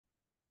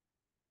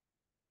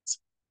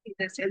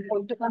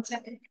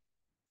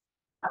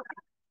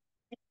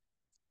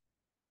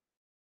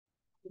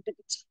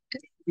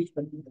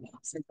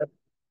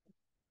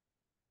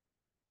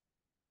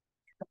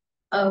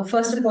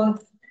First of all,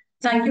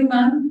 thank you,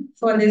 ma'am,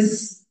 for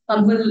this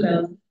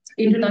humble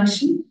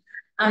introduction.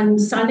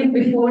 And standing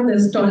before the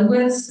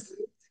stalwarts,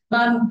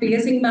 ma'am,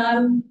 praising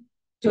ma'am,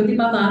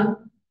 Jyotima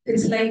ma'am,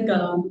 it's like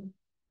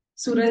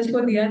Suraj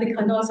ko diya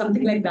dikhana or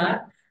something like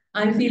that.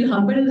 I feel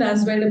humbled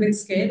as well, a bit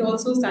scared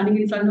also, standing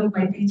in front of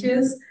my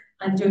teachers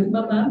and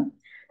Jyotima ma'am.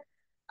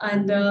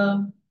 And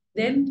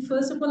then,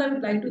 first of all, I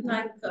would like to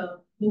thank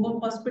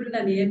Moham Hospital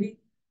and AME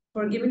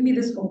for giving me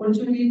this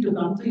opportunity to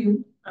come to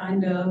you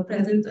and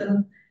present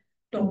a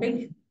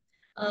topic.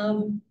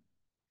 Um,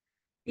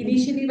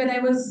 Initially, when I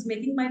was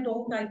making my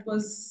talk, it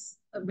was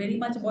very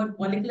much about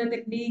molecular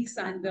techniques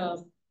and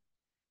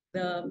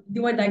the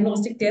newer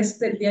diagnostic tests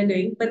that we are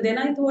doing. But then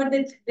I thought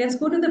that let's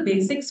go to the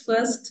basics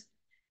first.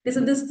 Let's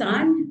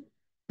understand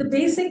the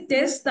basic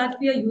tests that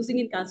we are using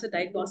in cancer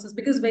diagnosis,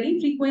 because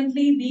very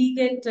frequently we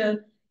get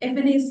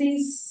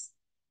FNACs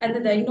and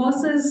the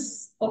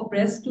diagnosis of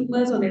breast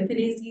tumors on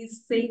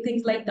FNACs saying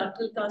things like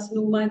ductal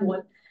carcinoma and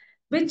all,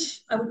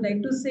 which I would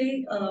like to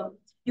say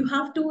you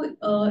have to,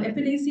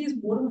 FNAC is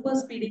more of a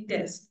screening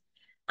test.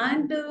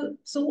 And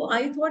so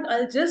I thought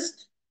I'll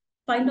just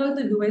find out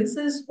the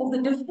nuances of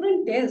the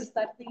different tests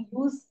that we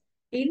use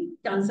in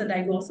cancer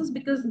diagnosis,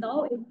 because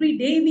now every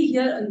day we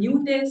hear a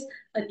new test,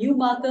 a new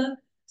marker.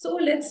 So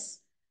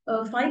let's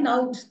find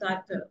out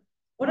that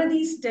what are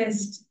these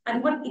tests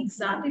and what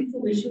exact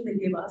information they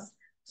give us.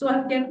 So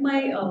I've kept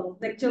my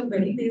lecture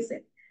very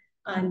basic.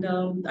 And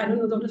I don't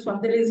know, Dr.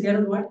 Swapnil is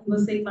here or what. He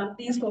was saying, "Ma'am,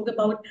 please talk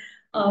about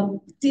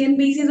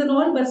TNBCs and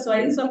all." But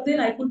sorry, Swapnil,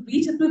 I could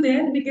reach up to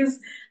there because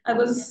I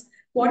was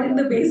caught in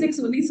the basics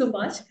only so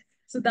much.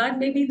 So that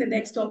may be the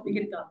next topic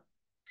can come.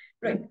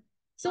 Right.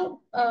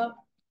 So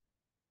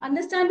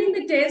understanding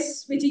the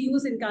tests which you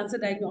use in cancer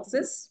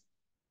diagnosis,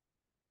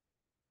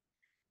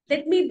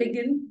 let me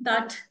begin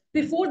that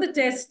before the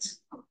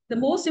test, the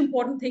most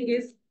important thing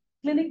is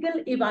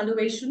clinical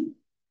evaluation.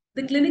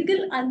 The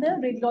clinical and the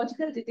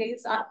radiological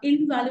details are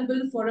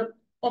invaluable for an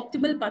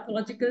optimal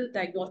pathological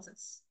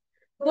diagnosis.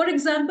 For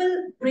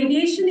example,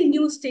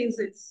 radiation-induced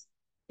stains.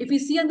 If you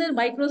see under the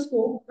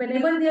microscope,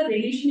 whenever there are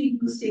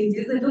radiation-induced stains,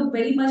 they look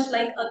very much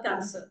like a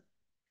cancer.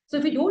 So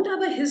if you don't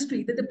have a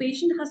history that the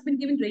patient has been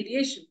given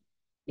radiation,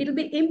 it will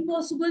be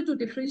impossible to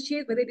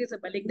differentiate whether it is a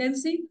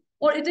malignancy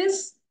or it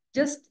is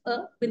just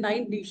a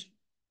benign lesion.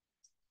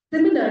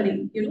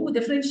 Similarly,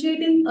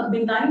 differentiating a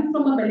benign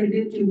from a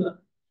malignant tumor.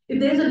 If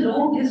there's a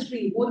long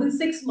history, more than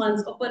 6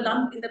 months of a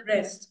lump in the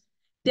breast,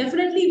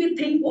 definitely we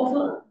think of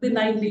a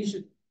benign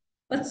lesion.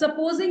 But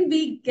supposing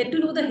we get to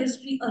know the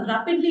history, a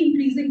rapidly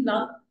increasing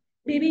lump,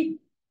 maybe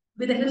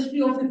with a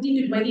history of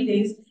 15 to 20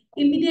 days,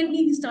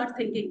 immediately we start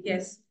thinking,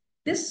 yes,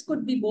 this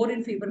could be more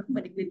in favor of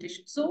malignant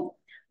tissue. So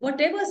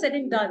whatever said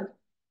and done,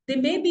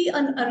 there may be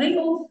an array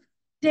of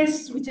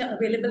tests which are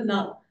available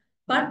now,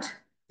 but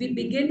we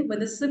begin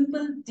with a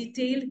simple,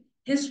 detailed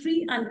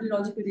history and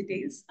biological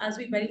details, as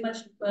we very much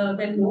well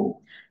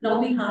know.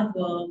 Now we have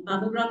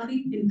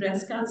mammography in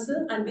breast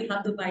cancer, and we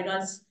have the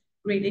BIRAS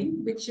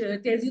grading, which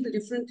tells you the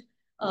different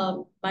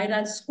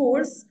BIRAS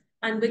scores,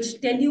 and which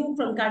tell you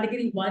from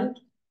category 1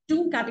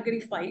 to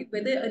category 5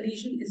 whether a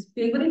lesion is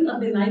favoring a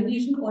benign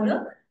lesion or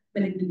a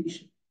malignant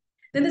lesion.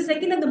 Then the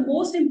second and the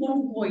most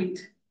important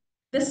point,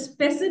 the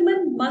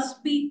specimen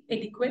must be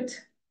adequate.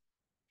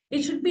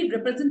 It should be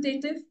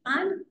representative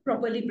and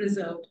properly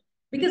preserved,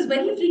 because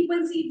very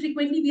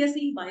frequently we are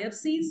seeing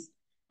biopsies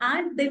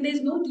and then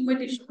there's no tumor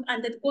tissue,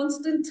 and that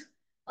constant,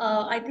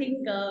 I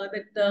think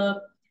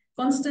that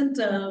constant,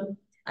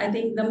 I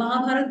think the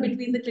Mahabharat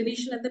between the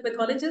clinician and the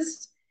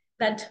pathologist,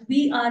 that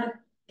we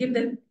are give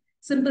the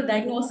simple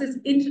diagnosis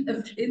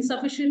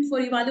insufficient for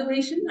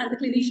evaluation, and the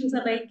clinicians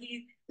are like,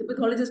 the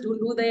pathologists don't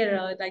do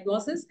their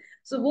diagnosis.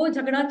 So wo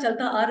jhagda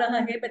chalta aa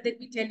raha hai, but let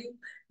me tell you,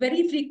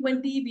 very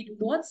frequently we do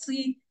not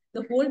see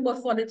the whole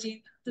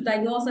morphology to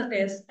diagnose a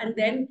test, and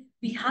then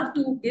we have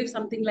to give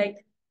something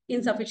like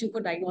insufficient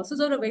for diagnosis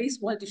or a very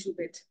small tissue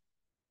bit.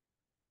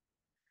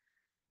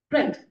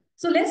 Right.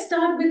 So let's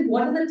start with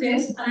what are the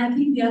tests, and I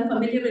think we are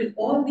familiar with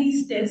all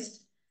these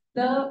tests.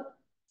 The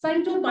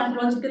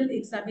cytopathological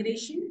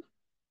examination,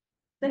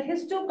 the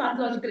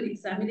histopathological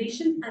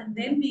examination, and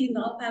then we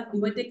now have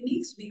newer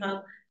techniques. We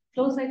have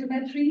flow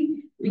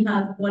cytometry, we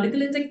have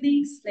molecular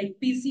techniques like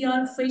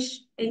PCR,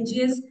 FISH,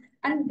 NGS,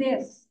 and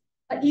this,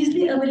 an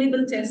easily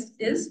available test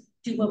is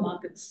tumor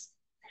markers.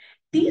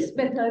 These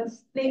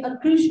methods play a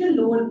crucial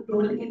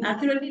role in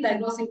accurately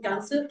diagnosing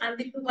cancer, and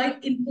they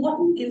provide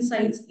important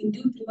insights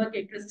into tumor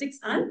characteristics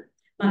and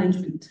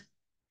management.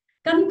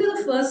 Coming to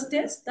the first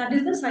test, that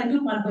is the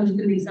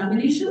cytopathological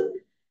examination.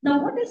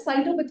 Now, what is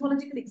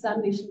cytopathological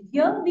examination?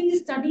 Here we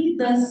study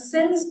the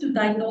cells to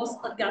diagnose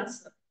a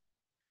cancer,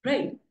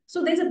 right?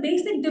 So there's a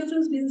basic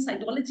difference between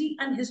cytology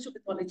and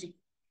histopathology.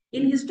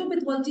 In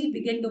histopathology,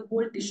 we get the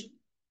whole tissue.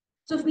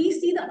 So if we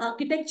see the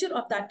architecture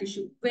of that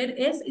tissue,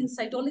 whereas in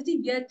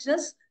cytology, we are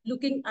just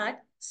looking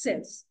at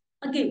cells.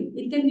 Again,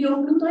 it can be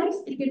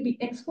occludized, it can be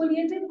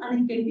exfoliative,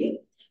 and it can be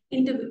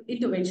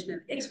interventional.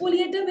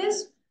 Exfoliative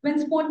is when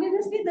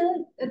spontaneously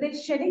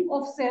the shedding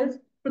of cells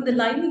from the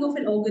lining of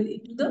an organ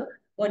into the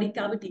body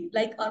cavity,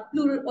 like our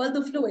pleural, all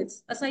the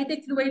fluids,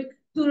 ascitic fluid,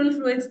 pleural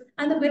fluids,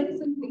 and a very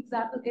simple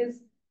example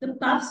is the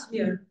pap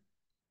smear,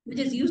 which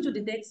is used to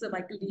detect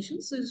cervical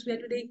lesions. So we are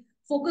today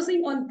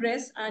focusing on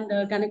breast and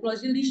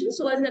gynecological lesions.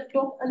 So I'll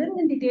talk a little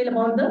in detail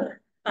about the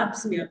pap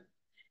smear.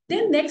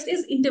 Then next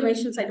is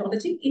intervention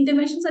cytology.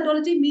 Intervention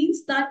cytology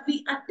means that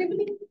we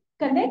actively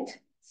connect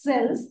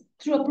cells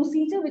through a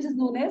procedure which is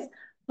known as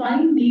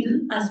fine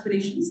needle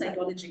aspiration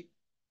cytology.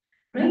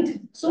 Right?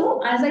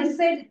 So as I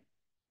said,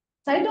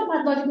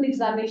 cytopathological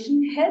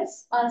examination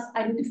helps us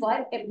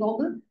identify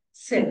abnormal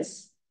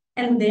cells.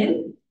 And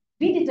then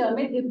we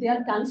determine if they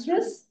are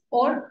cancerous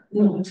or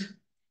not.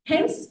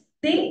 Hence,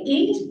 they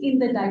aid in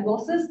the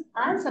diagnosis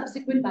and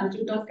subsequent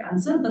management of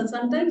cancer, but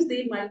sometimes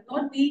they might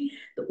not be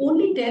the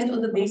only test on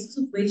the basis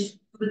of which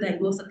we will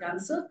diagnose a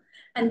cancer.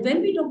 And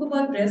when we talk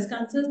about breast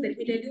cancers, let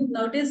me tell you,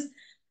 now it is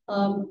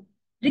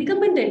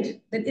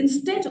recommended that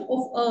instead of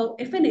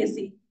a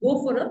FNAC,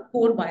 go for a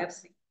core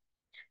biopsy.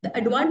 The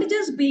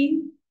advantages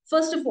being,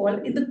 first of all,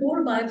 in the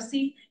core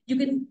biopsy, you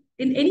can,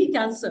 in any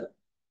cancer,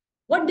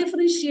 what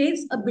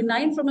differentiates a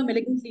benign from a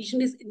malignant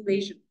lesion is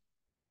invasion,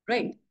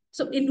 right?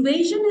 So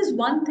invasion is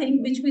one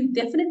thing which we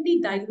definitely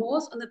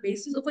diagnose on the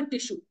basis of a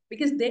tissue,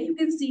 because then you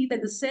can see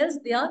that the cells,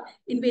 they are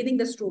invading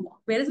the stroma.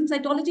 Whereas in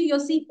cytology, you're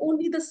seeing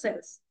only the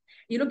cells.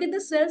 You look at the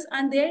cells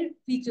and their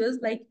features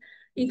like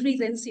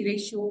increased NC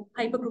ratio,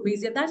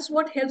 hyperchromasia. That's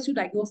what helps you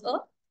diagnose a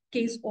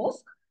case of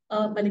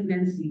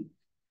malignancy.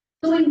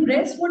 So in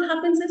breast, what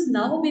happens is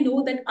now we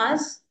know that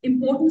as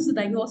important as the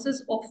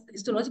diagnosis of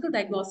histological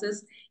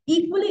diagnosis,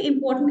 equally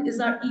important is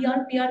our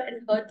ERPR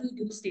and HER2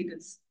 use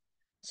status.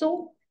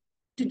 So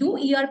to do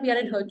ERPR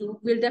and HER2,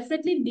 we'll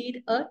definitely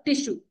need a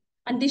tissue.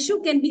 And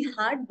tissue can be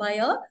had by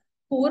a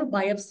core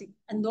biopsy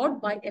and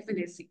not by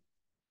FNAC,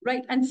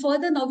 right? And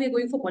further, now we are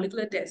going for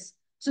molecular tests.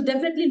 So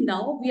definitely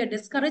now we are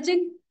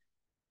discouraging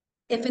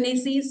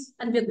FNACs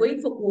and we're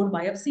going for core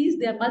biopsies.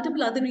 There are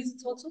multiple other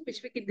reasons also,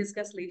 which we can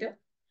discuss later.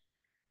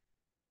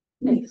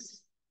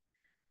 Next.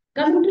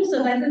 Coming to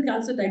cervical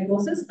cancer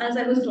diagnosis, as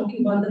I was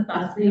talking about the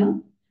pathway,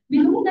 we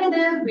know that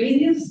there are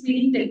various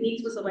screening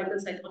techniques for cervical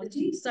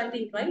cytology,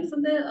 starting right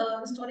from the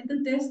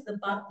historical test, the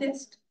PAP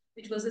test,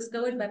 which was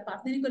discovered by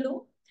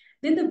Patnaikolo,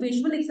 then the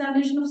visual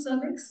examination of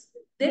cervix,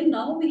 then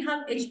now we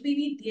have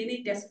HPV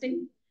DNA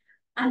testing,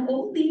 and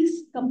all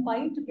these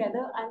combined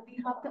together, and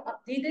we have the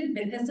updated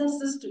Bethesda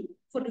system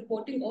for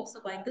reporting of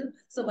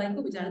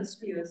cervicovaginal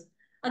smears.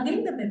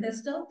 Again, the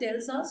Bethesda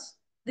tells us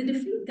the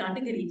different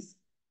categories,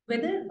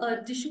 whether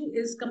a tissue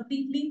is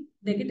completely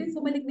negative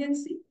for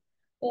malignancy,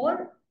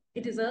 or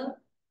it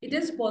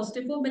is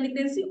positive for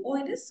malignancy, or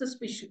it is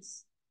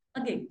suspicious.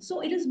 Again,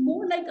 so it is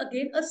more like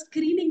again a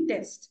screening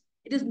test.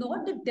 It is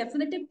not the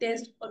definitive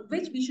test on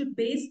which we should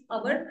base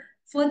our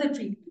further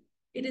treatment.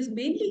 It is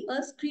mainly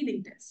a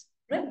screening test,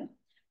 right?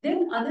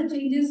 Then other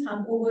changes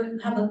have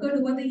occurred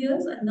over the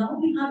years, and now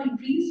we have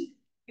increased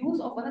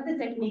use of one of the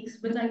techniques,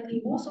 which I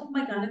think most of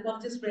my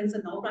gynecologist friends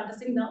are now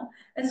practicing now.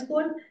 It's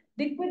called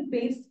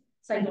liquid-based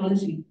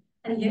cytology.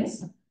 And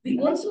yes, we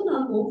also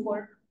now go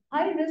for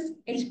high-risk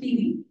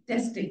HPV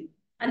testing.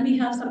 And we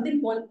have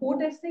something called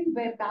co-testing,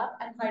 where PAP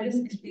and high-risk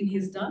HPV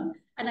is done.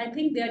 And I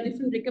think there are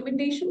different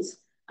recommendations.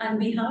 And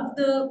we have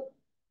the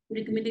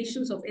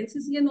recommendations of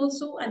NCCN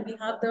also, and we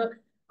have the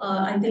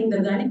I think the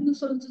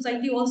Gynecological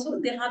Society also,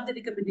 they have the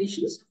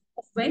recommendations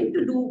of when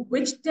to do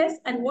which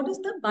test and what is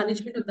the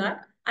management of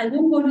that. I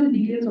won't go into the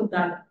details of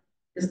that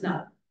just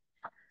now.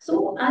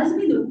 So as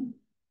we know,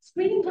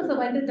 screening for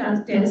cervical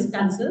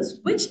cancers,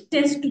 which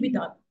test to be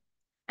done?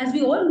 As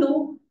we all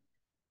know,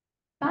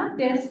 PAP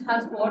test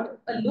has got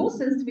a low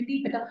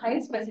sensitivity but a high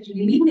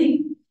specificity,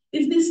 meaning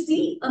if we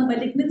see a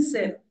malignant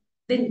cell,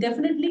 then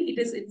definitely it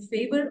is in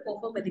favor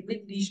of a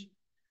malignant lesion.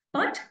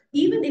 But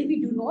even if we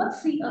do not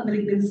see a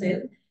malignant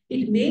cell,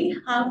 it may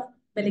have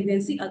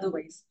malignancy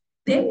otherwise.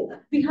 Then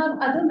we have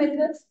other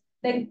methods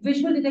like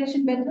visual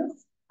detection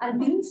methods, and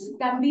these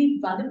can be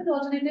valuable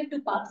alternative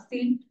to PAP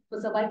stain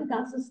for cervical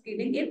cancer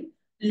screening in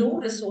low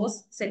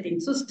resource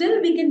settings. So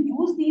still we can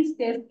use these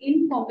tests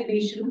in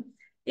combination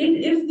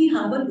if we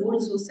have a low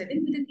resource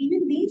setting, but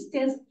even these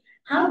tests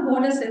have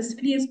got a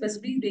sensitivity and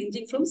specificity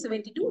ranging from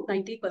 70 to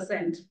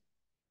 90%.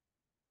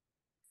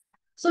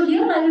 So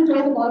here I will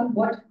talk about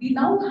what we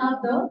now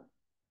have the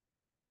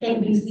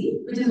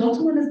NBC, which is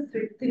also known as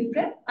thin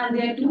prep, and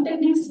there are two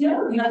techniques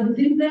here. We have the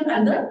thin prep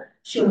and the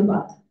sure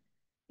path.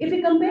 If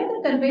we compare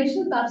the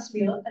conventional pap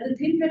smear and the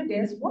thin prep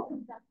test, what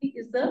exactly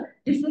is the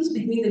difference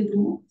between the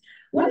two?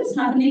 What is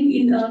happening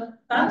in a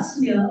pap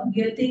smear?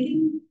 We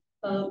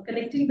are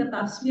connecting the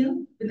pap smear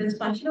with the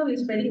spatula, we're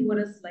spreading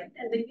over a slide,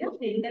 and then we are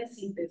playing and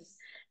see this.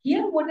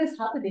 Here, what is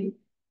happening?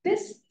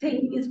 This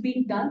thing is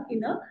being done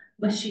in a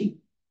machine.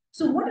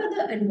 So what are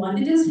the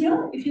advantages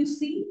here? If you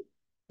see,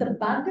 the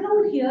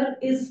background here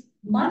is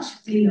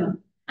much cleaner.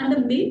 And the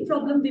main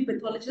problem we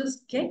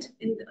pathologists get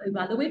in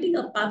evaluating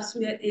a pap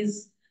smear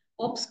is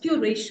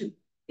obscuration,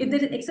 if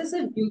there is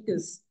excessive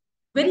mucus.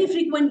 Very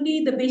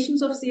frequently, the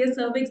patients of CS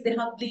cervix, they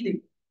have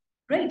bleeding,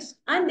 right?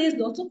 And there's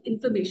lots of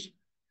inflammation.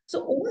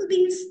 So all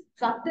these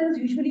factors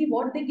usually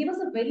what they give us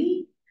a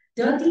very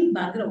dirty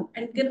background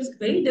and it becomes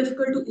very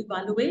difficult to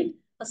evaluate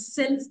a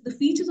cell, the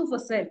features of a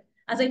cell.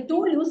 As I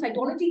told you,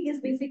 cytology is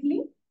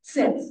basically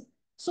cells.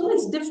 So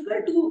it's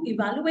difficult to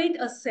evaluate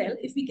a cell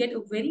if we get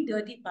a very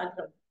dirty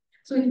background.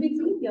 So if we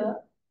see here,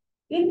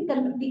 in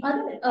the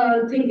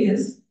other thing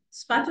is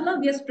spatula,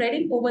 we are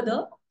spreading over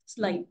the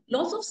slide.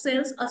 Lots of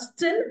cells are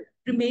still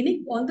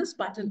remaining on the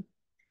spatula,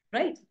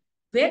 right?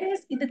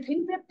 Whereas in the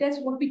thin prep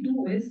test, what we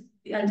do is,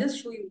 I'll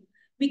just show you,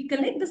 we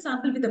collect the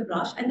sample with a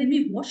brush and then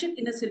we wash it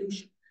in a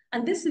solution.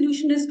 And this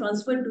solution is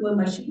transferred to a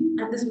machine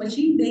and this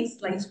machine makes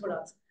slides for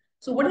us.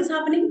 So what is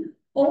happening?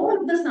 All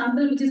of the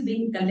sample which is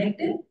being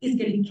collected is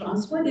getting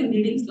transferred and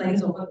getting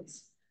slides over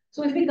this.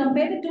 So if we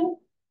compare it to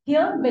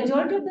here,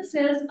 majority of the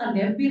cells are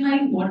left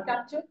behind, not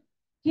captured.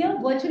 Here,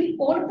 virtually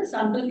all of the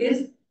sample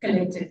is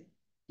collected.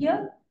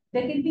 Here,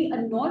 there can be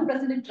a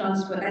non-resident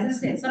transfer. As I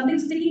said, something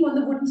sticking on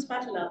the wooden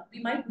spatula,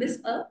 we might miss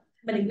a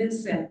malignant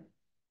cell.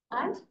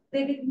 And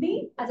there can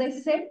be, as I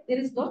said, there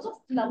is lots of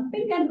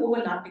clumping and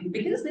overlapping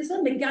because this is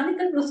a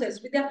mechanical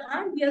process. With your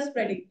hand, we are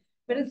spreading.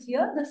 Whereas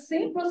here, the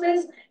same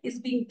process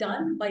is being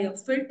done by a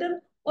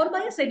filter or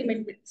by a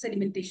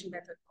sedimentation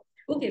method.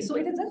 Okay, so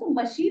it is just a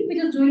machine which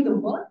is doing the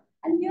work,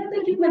 and here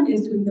the human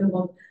is doing the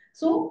work.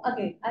 So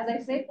again, as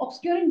I said,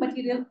 obscuring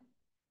material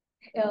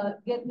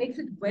makes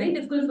it very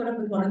difficult for a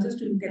pathologist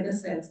to look at the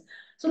cells.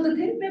 So the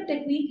thin prep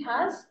technique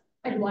has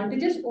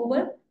advantages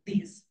over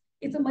these.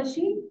 It's a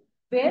machine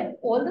where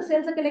all the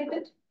cells are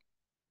collected.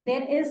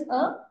 There is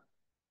a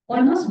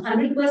almost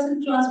 100%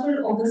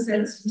 transfer of the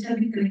cells which have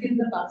been collected in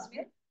the past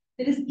year.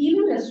 There is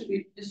even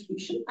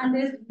distribution and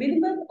there is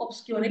minimum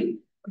obscuring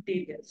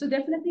material. So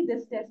definitely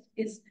this test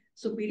is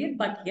superior,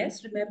 but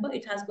yes, remember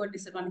it has got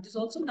disadvantages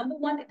also. Number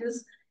one,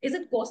 is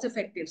it cost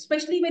effective,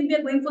 especially when we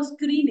are going for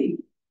screening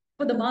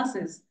for the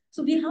masses.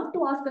 So we have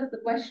to ask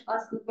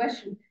the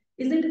question,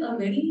 is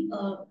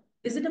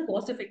it a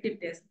cost effective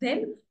test?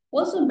 Then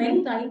also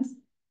many times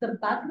the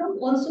background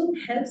also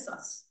helps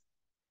us,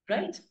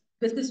 right?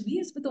 Because we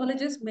as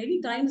pathologists,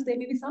 many times there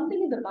may be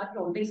something in the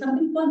background. There's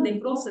something called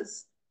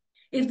necrosis.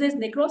 If there's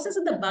necrosis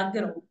in the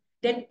background,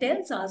 that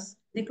tells us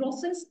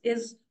necrosis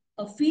is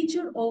a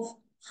feature of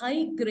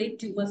high-grade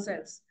tumor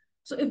cells.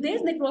 So if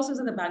there's necrosis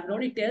in the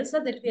background, it tells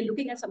us that we are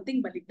looking at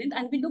something malignant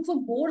and we look for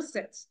more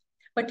cells.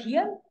 But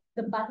here,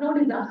 the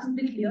background is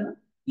absolutely clear.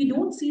 We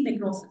don't see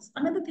necrosis.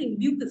 Another thing,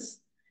 mucus.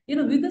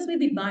 Mucus may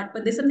be bad,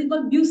 but there's something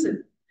called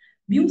mucin.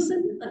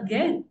 Mucin,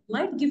 again,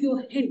 might give you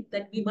a hint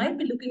that we might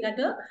be looking at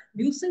a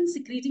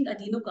mucin-secreting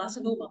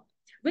adenocarcinoma,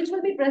 which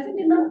will be present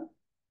in a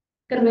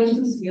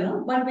conventional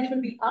sphere, but which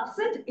will be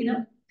absent in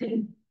a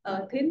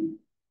thin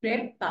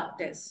prep pap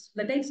test.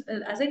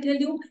 As I tell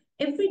you,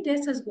 every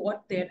test has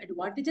got their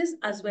advantages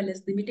as well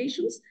as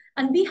limitations,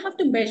 and we have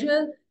to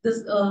measure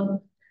this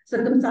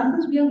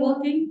circumstances we are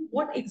working,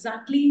 what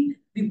exactly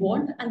we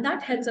want, and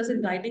that helps us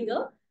in guiding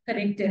a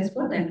correct test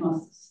for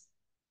diagnosis.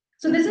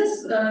 So this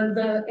is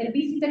the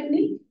LBC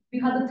technique. We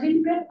have the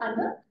thin prep and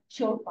the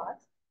short path.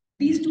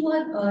 These two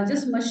are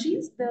just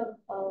machines. The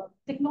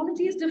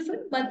technology is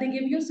different, but they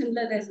give you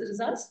similar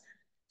results.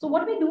 So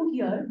what we do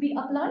here, we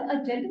apply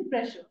a gentle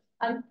pressure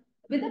and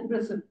with a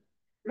bristle,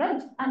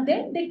 right? And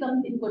then they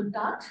come in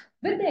contact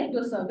with the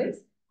ectocervix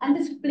and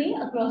they splay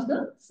across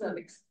the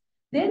cervix.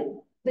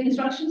 Then the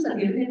instructions are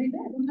given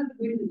everywhere. I don't have to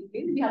go into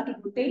detail. We have to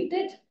rotate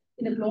it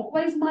in a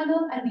clockwise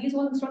manner, and these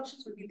all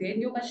instructions will be there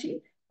in your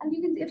machine. And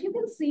if you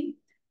can see,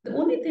 the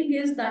only thing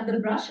is that the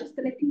brush is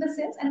collecting the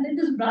cells, and then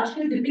this brush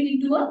is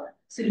dipping into a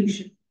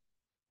solution.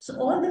 So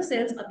all the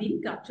cells are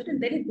being captured,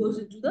 and then it goes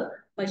into the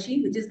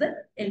machine, which is the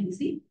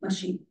LBC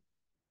machine.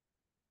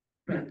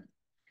 Right.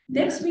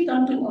 Next, we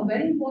come to a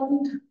very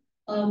important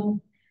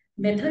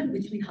method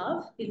which we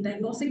have in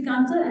diagnosing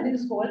cancer, and it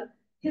is called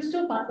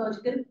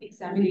histopathological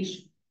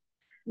examination.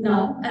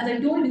 Now, as I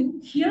told you,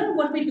 here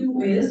what we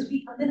do is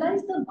we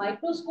analyze the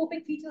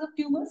microscopic features of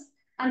tumors,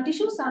 and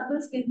tissue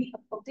samples can be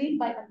obtained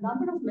by a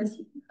number of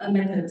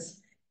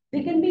methods.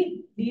 They can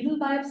be needle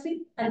biopsy,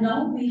 and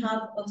now we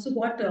have also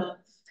got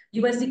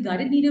USD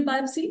guided needle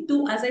biopsy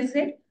to, as I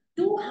said,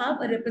 to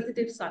have a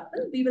representative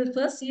sample. We will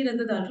first see it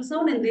under the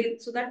ultrasound, and then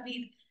so that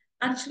we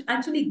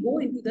actually go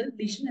into the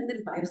lesion and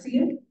then biopsy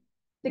it.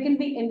 There can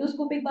be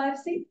endoscopic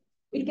biopsy.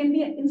 It can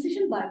be an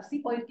incision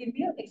biopsy or it can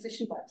be an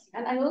excision biopsy.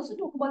 And I also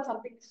talk about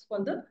something which is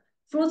called the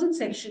frozen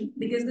section,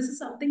 because this is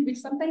something which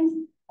sometimes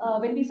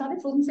when we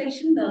started frozen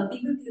section,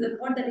 people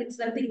thought that it's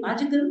something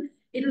magical.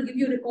 It will give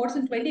you reports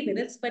in 20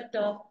 minutes, but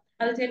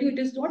I'll tell you, it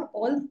is not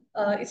all,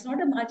 it's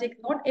not a magic.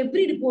 Not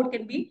every report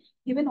can be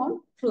given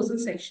on frozen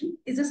section.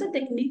 It's just a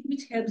technique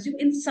which helps you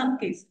in some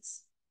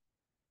cases.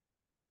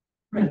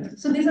 Right.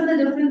 So these are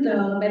the different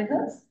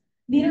methods.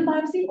 Needle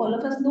biopsy, all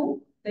of us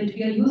know that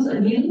we use a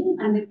needle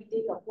and then we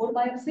take a core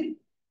biopsy.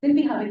 Then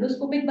we have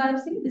endoscopic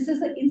biopsy. This is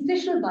the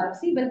incisional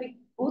biopsy where we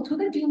go through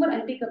the tumor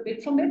and take a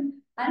bit from it,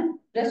 and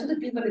rest of the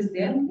tumor is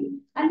there only.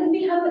 And then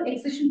we have the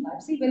excision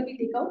biopsy where we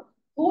take out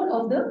whole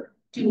of the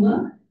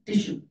tumor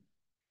tissue.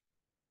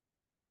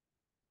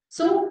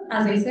 So,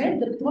 as I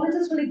said, the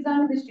pathologist will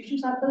examine this tissue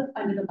sample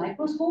under the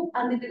microscope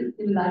and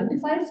they will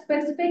identify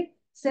specific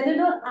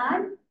cellular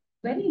and,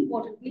 very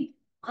importantly,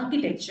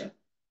 architecture.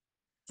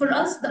 For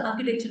us, the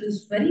architecture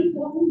is very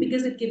important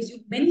because it gives you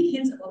many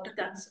hints about the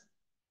cancer.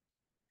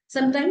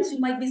 Sometimes you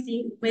might be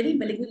seeing very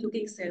malignant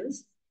looking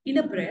cells in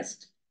a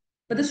breast,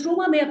 but the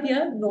stroma may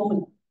appear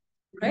normal,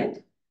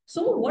 right?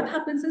 So what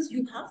happens is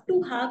you have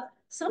to have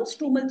some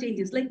stromal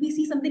changes, like we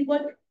see something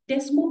called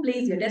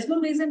desmoplasia.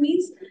 Desmoplasia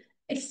means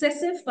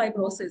excessive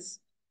fibrosis.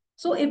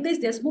 So if there's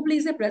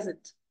desmoplasia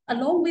present,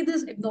 along with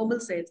these abnormal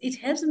cells, it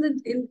helps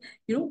in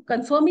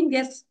confirming,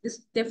 yes, this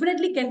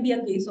definitely can be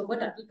a case of a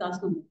ductal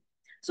carcinoma.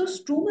 So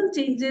stromal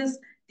changes,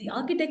 the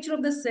architecture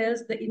of the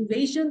cells, the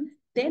invasion,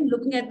 then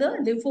looking at the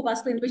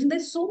lymphovascular invasion.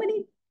 There's so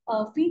many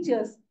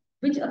features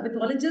which a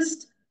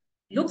pathologist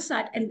looks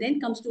at and then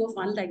comes to a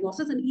final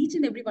diagnosis, and each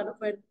and every one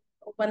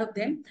of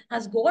them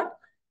has got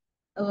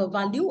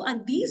value,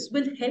 and these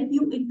will help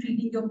you in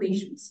treating your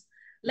patients.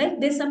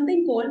 Like there's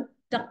something called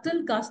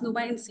ductal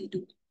carcinoma in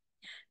situ.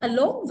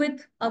 Along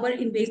with our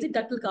invasive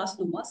ductal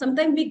carcinoma,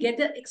 sometimes we get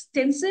an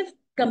extensive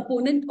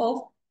component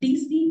of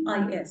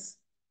DCIS.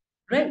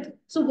 Right.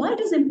 So why it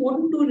is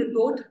important to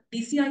report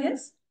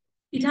DCIS?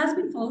 It has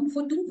been found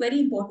for two very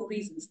important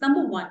reasons.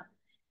 Number one,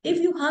 if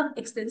you have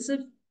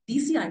extensive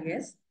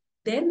DCIS,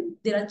 then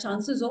there are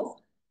chances of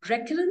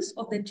recurrence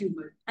of the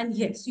tumor. And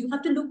yes, you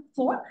have to look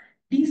for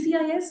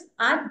DCIS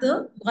at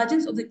the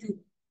margins of the tumor.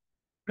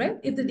 Right?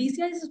 If the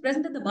DCIS is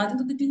present at the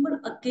margins of the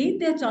tumor, again,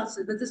 there are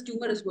chances that this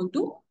tumor is going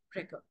to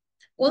recur.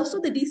 Also,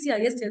 the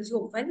DCIS tells you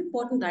a very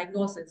important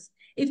diagnosis.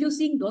 If you're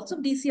seeing lots of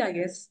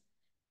DCIS,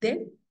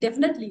 then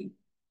definitely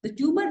the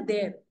tumor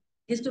there,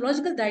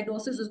 histological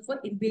diagnosis is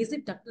for invasive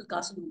ductal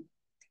carcinoma.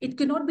 It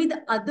cannot be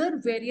the other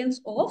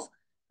variants of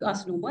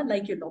carcinoma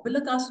like your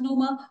lobular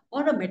carcinoma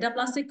or a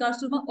metaplastic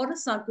carcinoma or a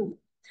sarcoma.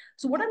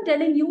 So what I'm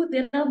telling you,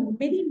 there are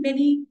many,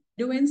 many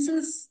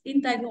nuances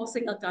in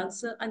diagnosing a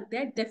cancer, and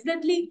that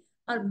definitely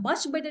are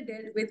much better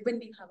dealt with when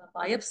we have a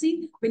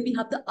biopsy, when we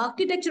have the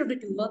architecture of the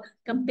tumor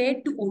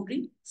compared to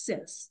only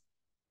cells.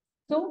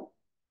 So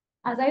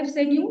as I've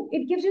said you,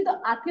 it gives you the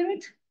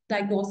accurate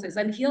diagnosis.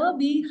 And here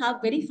we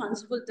have very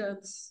fanciful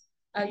terms.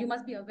 You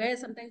must be aware,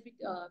 sometimes we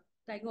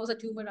diagnose a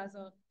tumor as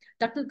a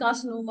ductal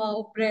carcinoma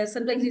of breast.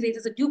 Sometimes we say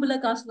it's a tubular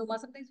carcinoma.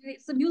 Sometimes we say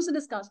it's a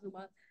mucinous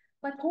carcinoma.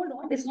 But hold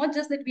on, it's not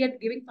just that we are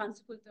giving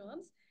fanciful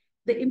terms.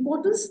 The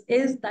importance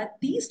is that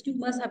these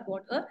tumors have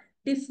got a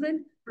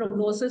different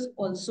prognosis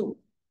also.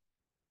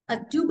 A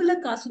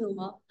tubular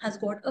carcinoma has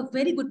got a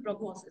very good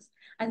prognosis.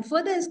 And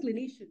further, as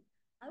clinician,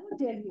 I would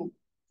tell you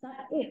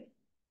that if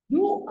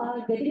you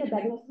are getting a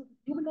diagnosis of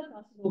tubular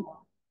carcinoma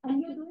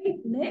and you're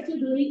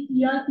doing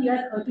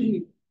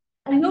ER/PR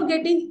and you're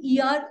getting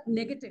ER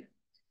negative,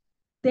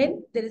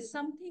 then there is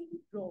something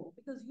wrong,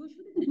 because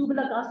usually the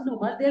tubular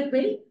carcinoma, they're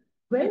very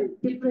well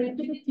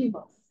differentiated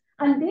tumors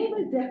and they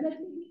will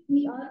definitely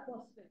be ER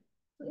positive.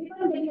 So if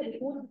I'm getting a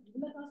report of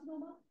tubular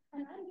carcinoma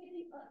and I'm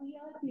getting a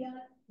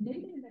ER/PR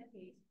negative in that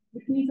case,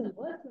 which means a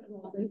worse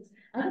prognosis,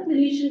 as a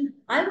clinician,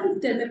 I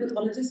would tell my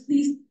pathologist,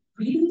 please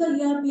redo the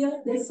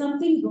ER/PR. There's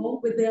something wrong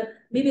with their,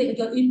 maybe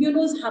your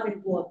immunos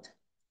haven't worked,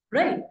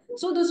 right?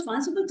 So those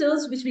fanciful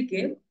terms which we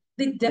give,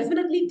 they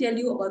definitely tell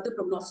you about the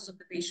prognosis of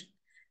the patient.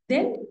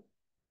 Then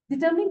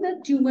determining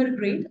the tumor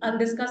grade, I'll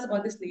discuss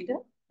about this later,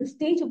 the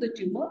stage of the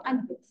tumor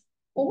and width.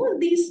 All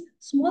these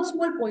small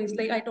points,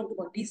 like I talked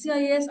about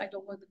DCIS, I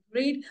talked about the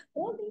grade,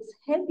 all these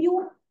help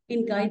you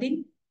in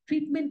guiding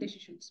treatment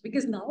decisions,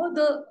 because now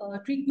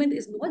the treatment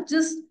is not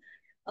just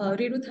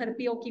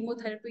radiotherapy or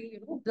chemotherapy,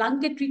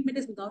 blanket treatment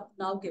is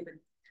now given.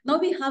 Now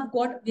we have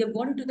gone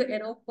into the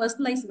era of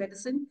personalized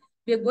medicine.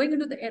 We are going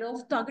into the era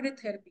of targeted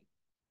therapy,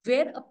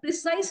 where a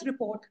precise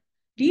report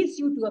leads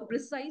you to a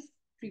precise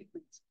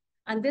treatment.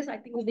 And this, I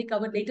think, will be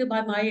covered later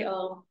by my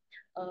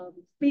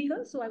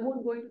speaker, so I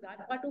won't go into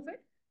that part of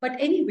it. But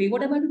anyway,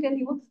 what I want to tell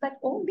you is that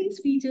all these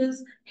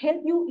features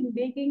help you in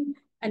making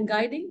and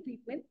guiding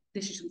treatment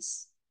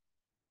decisions.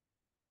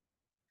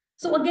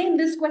 So again,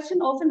 this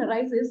question often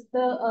arises.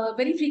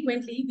 Very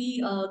frequently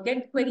we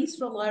get queries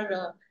from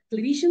our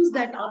clinicians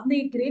that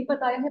आपने grade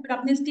बताया है, but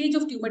आपने stage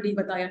of tumor नहीं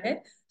बताया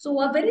है. So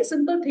a very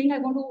simple thing I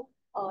want to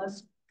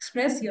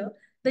express here,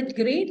 that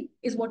grade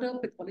is what a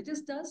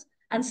pathologist does,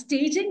 and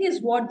staging is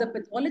what the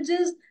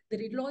pathologist, the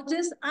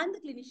radiologist, and the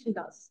clinician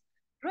does.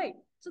 Right.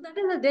 So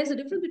there's a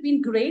difference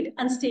between grade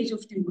and stage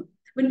of tumor.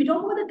 When we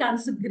talk about the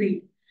cancer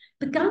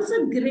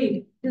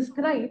grade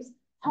describes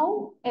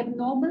how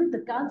abnormal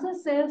the cancer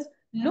cells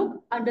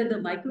look under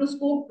the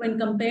microscope when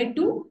compared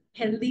to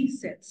healthy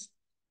cells.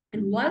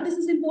 And why this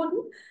is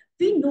important?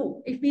 We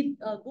know, if we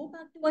go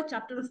back to our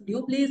chapter of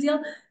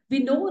neoplasia, we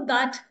know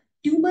that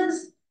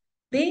tumors,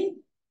 they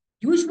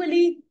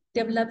usually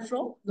develop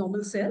from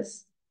normal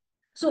cells.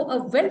 So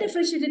a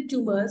well-differentiated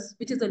tumors,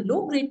 which is a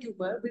low-grade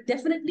tumor, will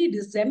definitely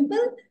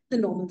resemble the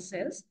normal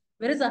cells,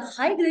 whereas a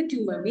high-grade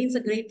tumor, means a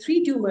grade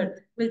 3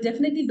 tumor, will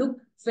definitely look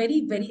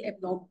very, very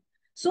abnormal.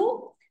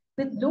 So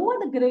The lower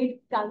the grade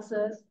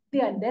cancers,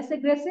 they are less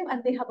aggressive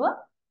and they have a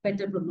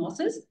better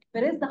prognosis,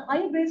 whereas the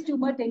higher grade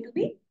tumor tend to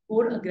be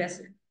more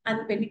aggressive.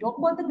 And when we talk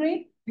about the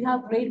grade, we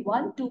have grade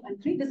 1, 2,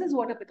 and 3. This is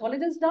what a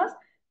pathologist does.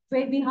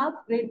 Where we have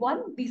grade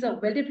 1, these are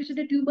well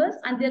differentiated tumors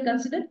and they are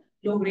considered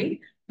low grade,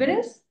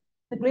 whereas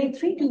the grade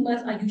 3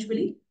 tumors are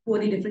usually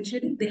poorly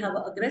differentiated. They have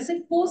an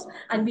aggressive pose,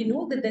 and we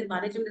know that their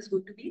management is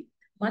going to be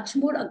much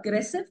more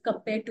aggressive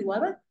compared to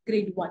our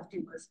grade 1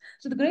 tumors.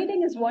 So the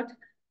grading is what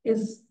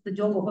is the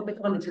job of a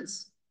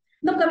pathologist.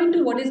 Now coming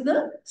to what is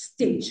the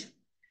stage.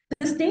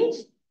 The stage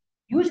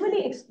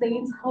usually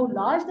explains how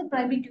large the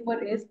primary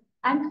tumor is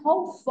and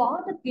how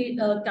far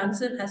the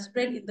cancer has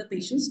spread in the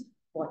patient's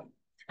body.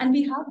 And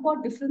we have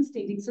got different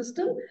staging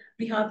system.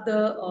 We have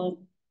the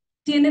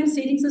TNM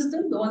staging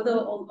system. All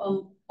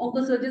the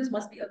oncosurgeons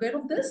must be aware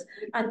of this.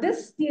 And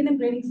this TNM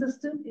grading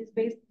system is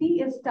based,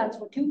 T stands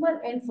for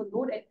tumor, N for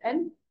node,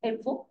 and M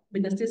for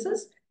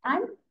metastasis.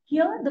 And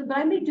here the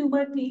primary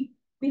tumor T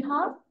we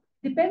have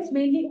depends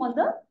mainly on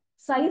the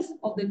size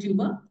of the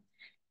tumor.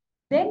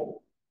 Then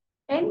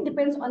N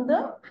depends on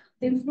the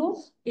lymph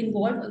nodes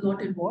involved or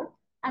not involved.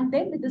 And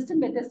then the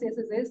distant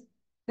metastasis is,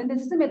 then the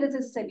distant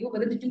metastasis tell you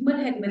whether the tumor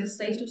had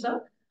metastasized to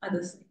some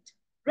other site.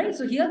 Right?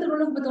 So here the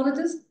role of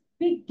pathologist,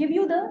 we give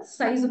you the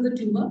size of the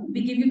tumor,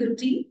 we give you the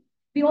T,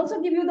 we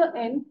also give you the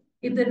N.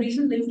 If the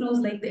regional lymph nodes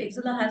like the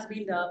axilla has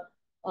been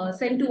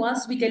sent to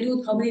us, we tell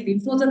you how many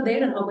lymph nodes are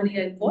there and how many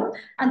are involved.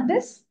 And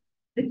this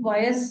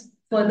requires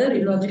further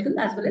radiological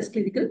as well as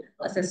clinical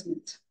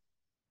assessment.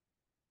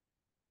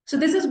 So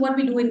this is what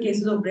we do in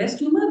cases of breast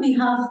tumor. We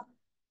have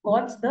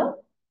got the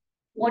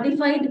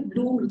modified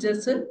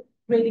Blue-Ridgerson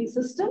grading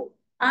system.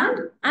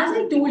 And as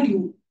I told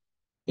you,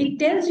 it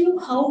tells you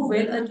how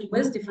well a tumor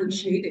is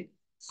differentiated.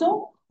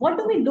 So what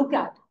do we look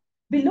at?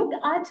 We look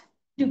at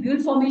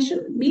tubule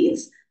formation,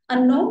 means a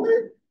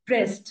normal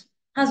breast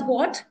has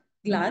got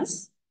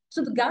glands.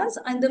 So the glands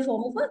are in the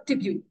form of a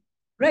tubule,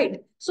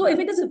 right? So if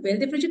it is a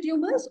well-differentiated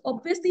tumors,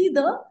 obviously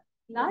the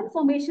gland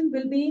formation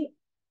will be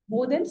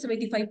more than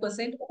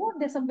 75% or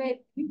there's somewhere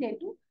between 10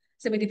 to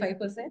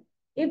 75%.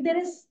 If there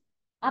is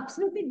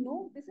absolutely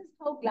no, this is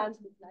how glands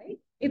look like.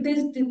 If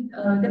there's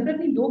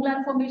definitely no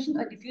gland formation,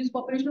 a diffuse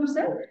population of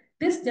cell,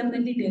 this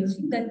definitely tells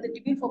you that the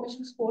tubule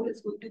formation score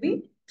is going to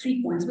be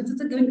 3 points, which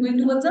is going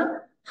towards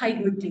a high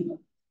grade tumor.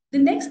 The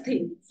next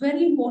thing,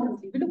 very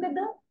importantly, we look at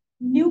the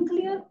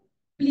nuclear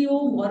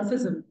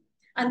pleomorphism.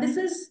 And this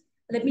is,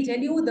 let me tell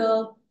you,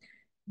 the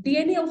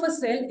DNA of a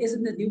cell is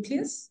in the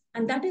nucleus,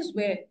 and that is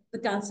where the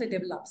cancer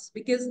develops.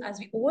 Because as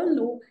we all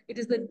know, it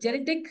is the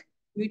genetic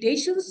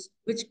mutations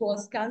which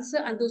cause cancer,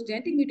 and those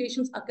genetic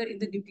mutations occur in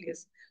the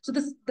nucleus. So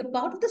the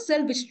part of the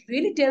cell which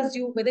really tells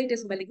you whether it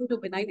is malignant or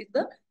benign is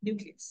the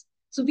nucleus.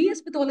 So we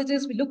as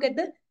pathologists, we look at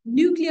the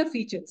nuclear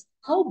features.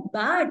 How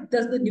bad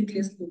does the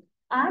nucleus look?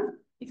 And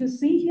if you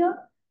see here,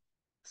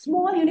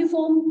 small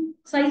uniform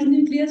size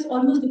nucleus,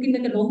 almost looking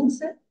like a normal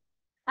cell.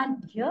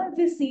 And here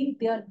we see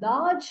they are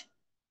large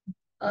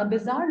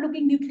bizarre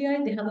looking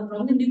nuclei, they have a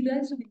prominent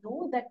nuclei, so we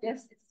know that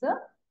yes, it's a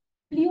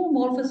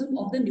pleomorphism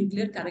of the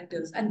nuclear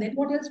characters. And then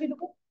what else we look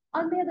at?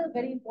 And the other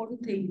very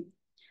important thing,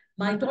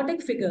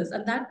 mitotic figures,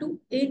 and that too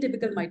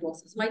atypical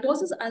mitosis.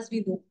 Mitosis, as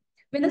we know,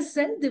 when a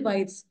cell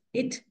divides,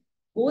 it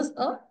goes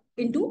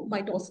into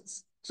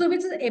mitosis. So if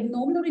it's an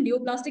abnormal or a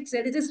neoplastic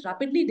cell, it is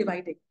rapidly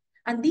dividing.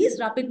 And these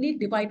rapidly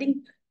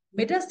dividing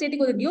metastatic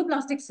or the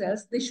neoplastic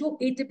cells, they show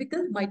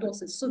atypical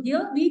mitosis. So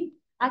here we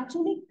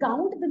actually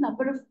count the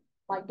number of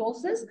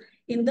mitosis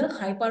in the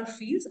high power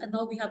fields, and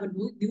now we have a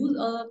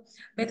new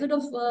method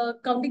of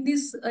counting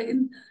this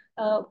in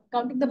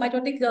counting the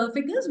mitotic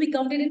figures. We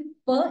count it in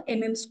per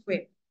mm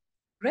square,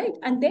 right?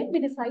 And then we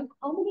decide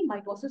how many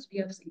mitosis we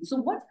have seen. So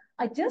what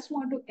I just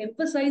want to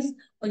emphasize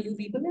on you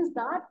people is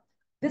that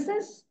this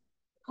is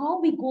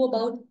how we go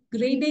about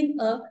grading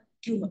a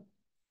tumor.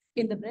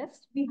 In the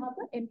breast, we have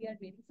the MBR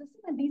grading system,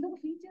 and these are the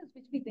features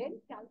which we then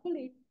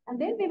calculate, and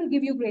then we will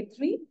give you grade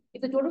 3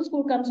 if the total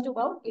score comes to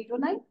about 8 or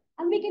 9,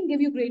 and we can give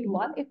you grade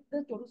 1 if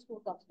the total score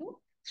comes to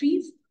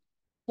 3,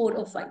 4,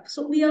 or 5.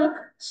 So we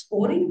are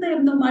scoring the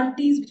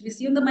abnormalities which we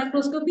see on the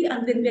microscopy,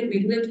 and then we are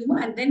grading the tumor,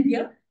 and then we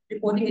are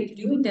reporting it to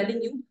you and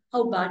telling you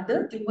how bad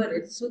the tumor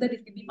is so that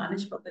it can be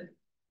managed properly.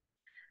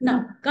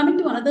 Now, coming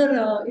to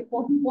another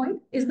important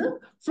point is the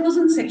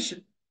frozen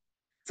section.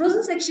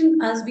 Frozen section,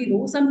 as we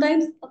know,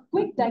 sometimes a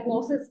quick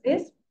diagnosis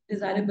is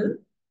desirable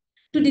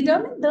to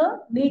determine the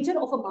nature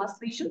of a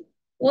mass lesion,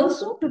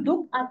 also to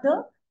look at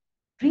the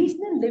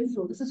regional lymph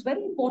node. This is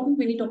very important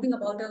when you're talking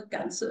about a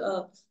cancer,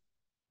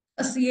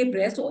 a CA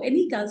breast or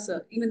any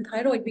cancer, even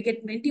thyroid, we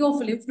get plenty of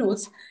lymph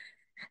nodes.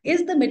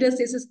 Is the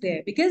metastasis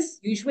there? Because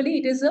usually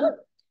it is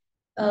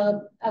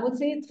I would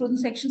say frozen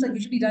sections are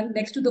usually done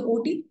next to the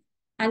OT,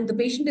 and the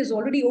patient is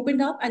already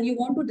opened up, and you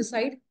want to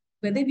decide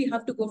whether we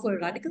have to go for a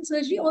radical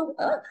surgery or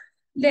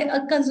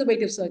a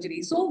conservative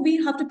surgery. So we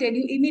have to tell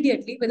you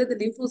immediately whether the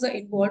lymph nodes are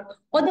involved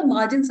or the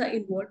margins are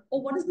involved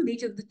or what is the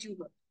nature of the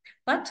tumor.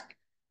 But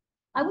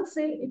I would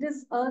say it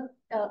is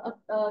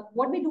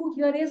what we do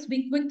here is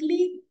we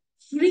quickly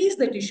freeze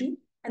the tissue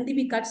and then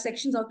we cut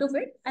sections out of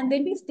it, and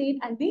then we state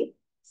and we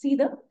see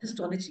the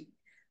histology.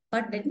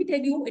 But let me tell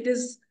you, it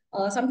is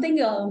something,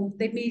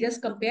 let me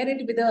just compare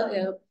it with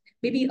a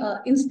maybe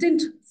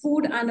instant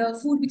food and a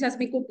food which has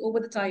been cooked over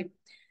the time.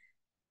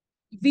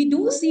 We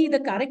do see the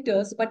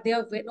characters, but they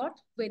are not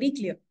very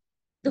clear.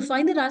 The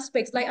finer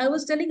aspects, like I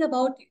was telling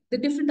about the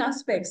different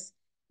aspects.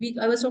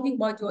 I was talking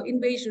about your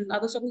invasion. I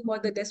was talking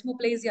about the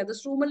desmoplasia, the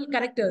stromal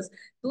characters.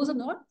 Those are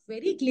not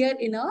very clear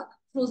in a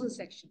frozen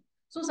section.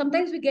 So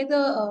sometimes we get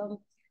a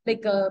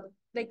like uh,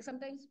 like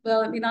sometimes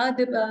in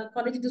our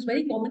college it is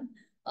very common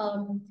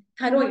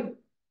thyroid,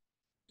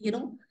 you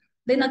know.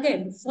 Then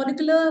again,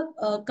 follicular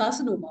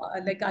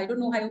carcinoma, like I don't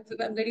know how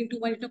I'm getting too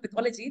much into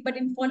pathology, but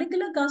in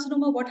follicular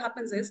carcinoma, what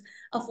happens is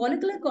a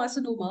follicular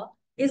carcinoma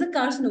is a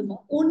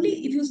carcinoma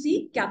only if you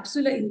see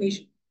capsular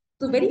invasion.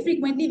 So very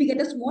frequently we get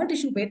a small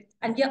tissue bed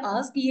and we are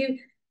asked ये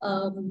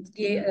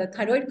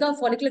thyroid का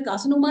follicular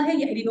carcinoma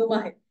है या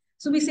adenoma है.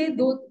 So we say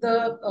though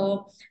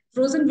the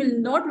frozen will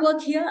not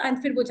work here,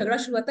 and फिर वो झगड़ा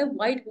शुरू होता है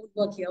why it won't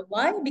work here.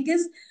 Why?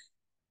 Because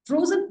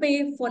frozen पे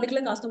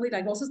फॉलिकुलर कार्सिनोमा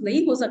डायग्नोसिस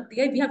नहीं हो सकती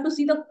है. We have to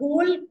see the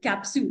whole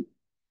capsule.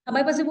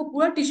 हमारे पास वो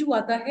पूरा टिश्यू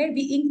आता है,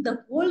 we ink the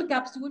whole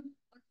capsule.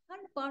 Her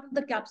part of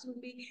the capsule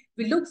में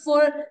we look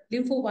for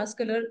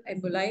लिम्फोवास्कुलर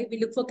emboli, we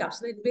look for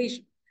capsular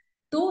invasion.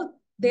 तो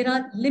there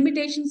are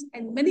limitations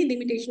and many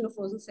limitations of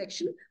frozen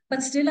section,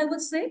 but still I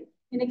would say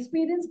in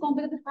experience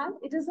compared to hand,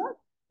 it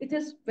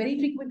is very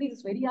frequently, it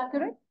is very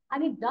accurate,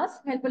 and it does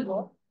help a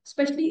lot,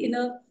 especially in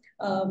a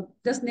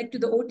just next to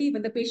the OT,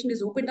 when the patient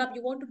is opened up,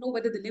 you want to know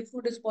whether the lymph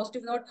node is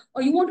positive or not,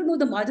 or you want to know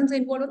the margins are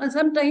involved, and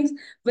sometimes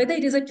whether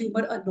it is a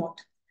tumor or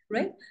not,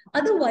 right?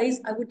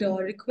 Otherwise, I would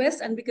request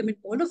and recommend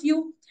all of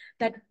you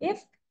that if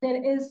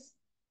there is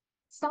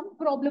some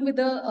problem with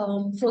the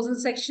frozen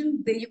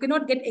section, you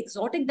cannot get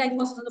exotic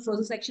diagnosis on the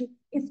frozen section.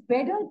 It's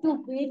better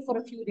to wait for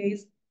a few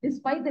days,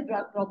 despite the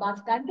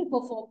drawbacks, than to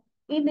perform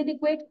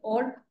inadequate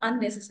or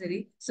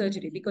unnecessary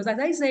surgery. Because as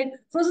I said,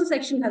 frozen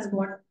section has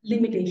got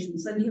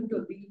limitations, and we have to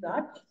agree to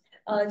that.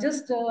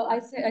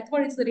 I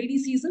thought it's the rainy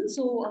season,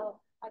 so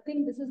I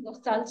think this is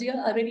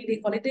nostalgia, a rainy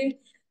day holiday.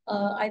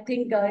 I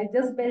think it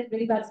just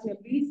very bad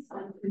memories,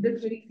 and in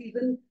this rainy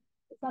season,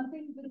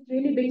 something with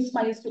really big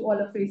smiles to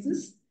all our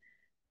faces.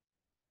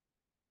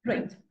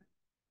 Right.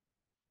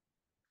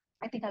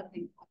 I think I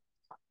will.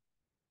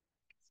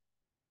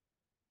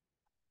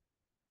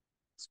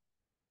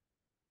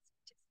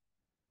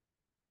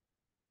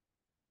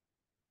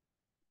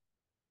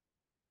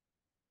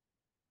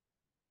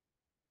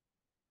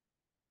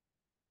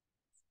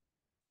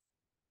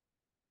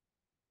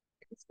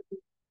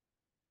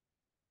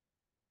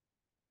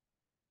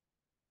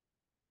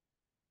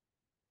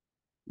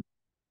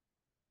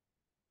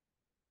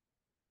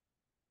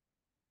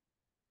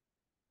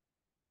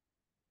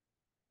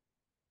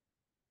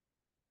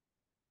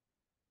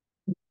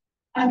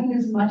 I think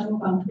this is much more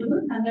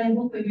comfortable, and I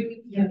hope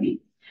everyone hear me.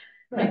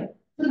 Right.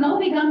 So now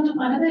we come to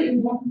another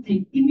important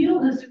thing,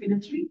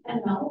 immunohistochemistry.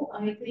 And now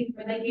I think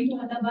when I came to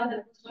Hyderabad, I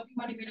was talking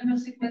about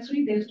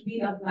immunohistochemistry. There used to be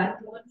a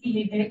black woman in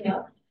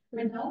here.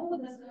 But now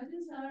the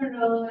surgeons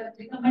are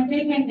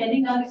recommending and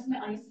telling us इसमें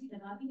IC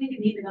लगानी है कि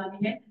नहीं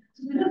लगानी है.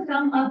 So this has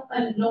come up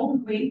a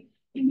long way.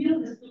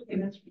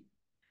 Immunohistochemistry.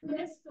 So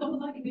let's talk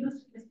about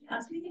immunohistochemistry.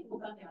 Actually, ये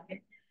होगा क्या है?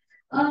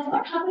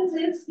 What happens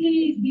is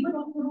we were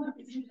talking about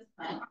tissue just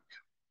now.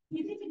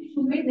 In the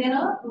tissue, there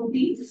are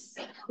proteins,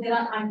 there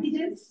are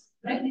antigens,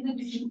 right, in the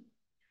tissue.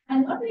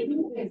 And what we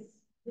do is,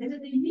 there is a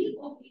technique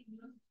of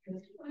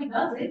immunohistochemistry. What it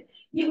does is,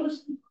 we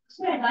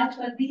also attach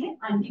the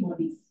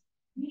antibodies.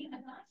 We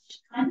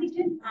attach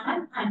antigen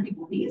and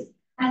antibodies,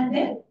 and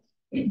then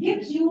it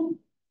gives you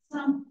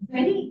some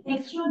very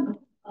extra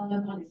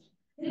knowledge.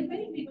 It is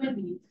very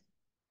frequently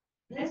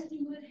breast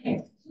tumor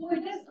head. So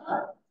it is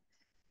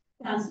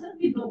a cancer,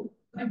 we know,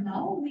 but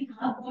now we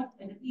have got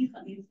therapies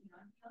against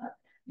cancer.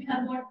 We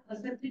have got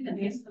something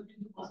against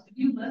positive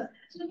tumors.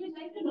 So we'd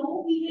like to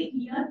know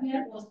we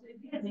are positive,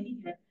 we are very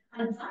here.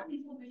 And that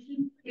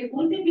information can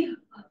only be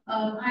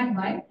had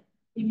by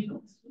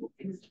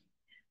immunohistochemistry.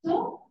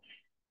 So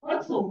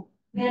also,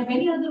 there are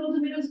many other roles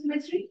of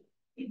immunohistochemistry.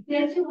 It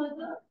tells you about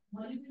the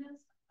molecular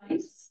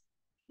size.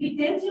 It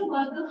tells you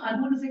about the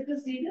hormone receptor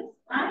status,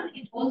 and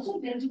it also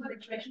tells you about the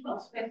expression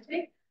of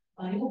specific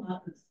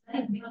biomarkers.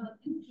 Like we have a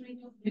huge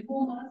range of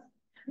lymphomas,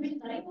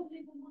 which type of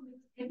lymphoma,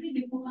 because every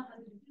lymphoma has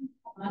a different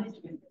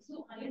management.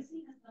 So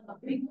ISC has come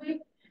a big way,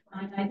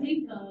 and I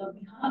think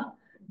we have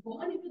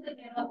gone into the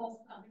era of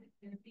targeted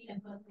therapy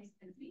and personalized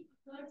therapy,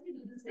 certainly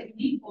with this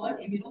technique called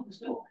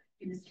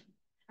immunohistochemistry.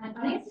 And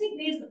ISC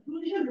plays a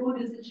crucial role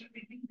in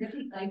treating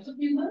different types of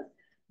tumors,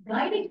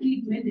 guiding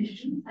treatment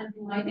decisions, and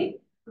providing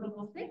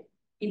prognostic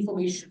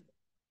information.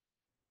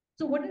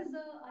 So what is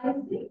the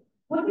ISC?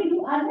 What we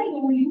do, as I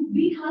told you,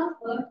 we have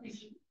a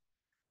tissue.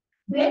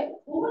 Then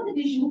over the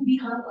tissue, we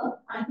have an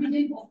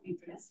antigen of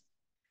interest.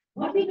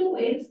 What we do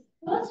is,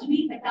 first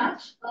we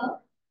attach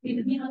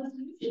we have a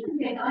solution and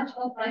we attach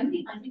a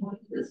primary antibody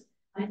to this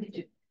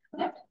antigen.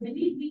 But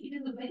believe me,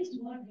 it is a very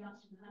small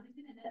reaction,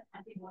 antigen and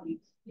antibody.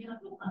 We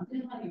have to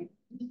amplify it.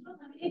 So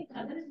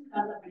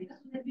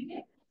that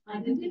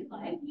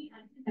identify the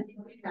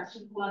antibody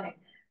reaction हुआ है.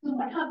 So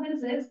what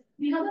happens is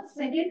we have a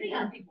secondary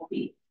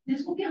antibody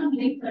जिसको कि हम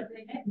link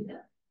करते हैं with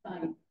a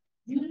dye.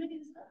 Usually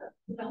it's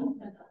a brown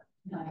color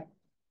dye.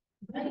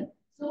 Right?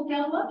 So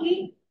क्या हुआ कि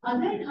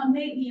अगर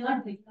हमें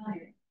ER देखना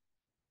है,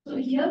 so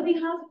here we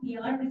have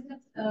ER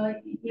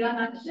ER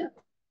antigen.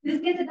 This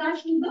gets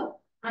attached to the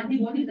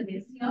antibodies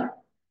against ER.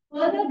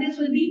 Further, this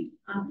will be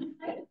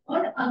amplified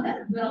or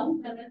other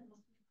brown color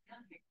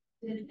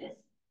then it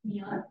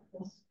is ER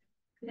positive.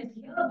 Let's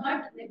hear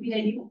about let me tell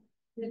you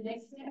the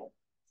next step.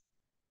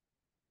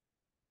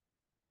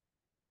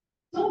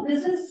 So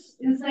this is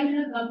inside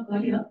has come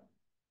earlier.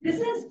 This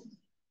is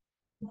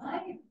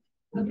why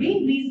the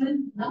main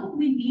reason now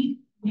we need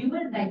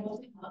newer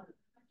diagnostic markers.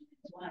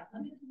 Why? I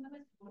mean,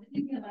 what do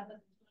you think about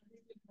this?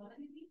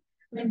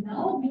 But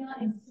now we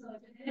are in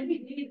search, and every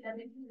day there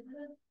is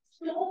a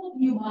storm of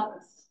new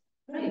markers.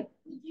 Right?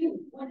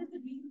 What is the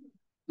reason?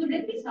 So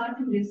let me start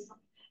with this.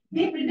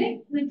 They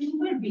predict the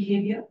tumor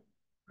behavior,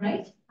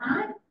 right?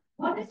 And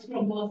what is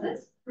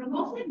prognosis?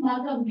 Prognostic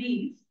marker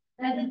means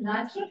that the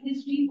natural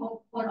history of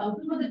or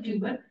outcome of the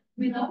tumor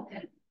without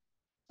therapy.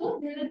 So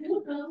there are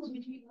two terms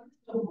which we want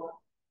to talk about: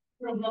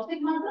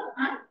 prognostic marker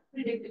and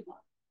predictive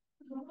marker.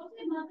 So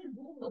prognostic marker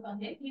वो होता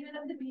है कि अगर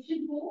अपने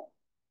patient को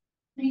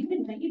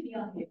treatment नहीं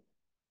दिया है,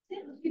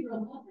 then उसकी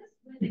prognosis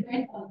will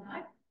depend on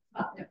that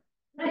factor,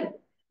 right?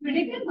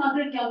 Predictive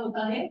marker क्या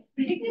होता है?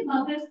 Predictive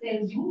marker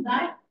tells you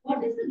that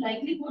what is the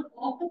likelihood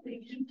of the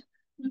patient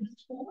to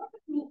respond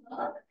to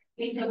a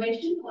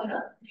intervention or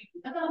a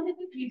treatment. अगर आपने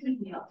कोई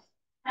treatment दिया,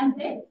 and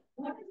then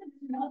what is the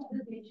response of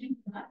the patient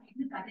to that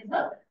treatment? That is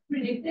a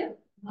predictive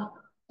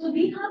marker. So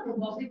we have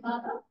prognostic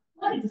marker.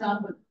 For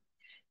example,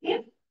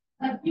 if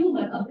a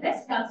tumor, a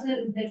breast cancer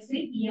is let's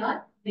say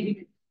ER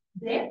negative,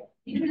 then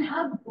it will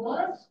have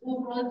worse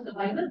overall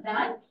survival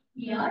than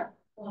ER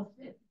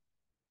positive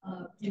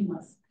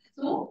tumors.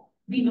 So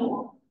we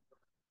know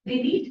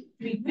they need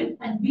treatment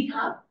and we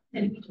have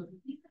therapy choices.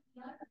 These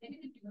are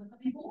negative tumors.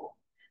 अभी वो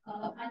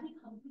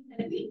anti-cancer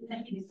therapy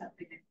नहीं दे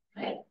सकते हैं,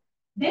 right?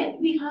 Then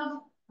we have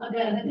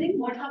the other thing.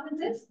 What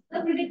happens is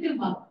the predictive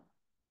marker,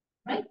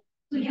 right?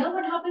 So here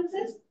what happens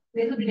is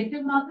there's a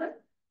predictive marker.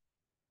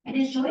 It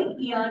is showing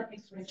ER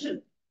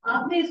expression.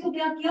 आपने इसको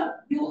क्या किया?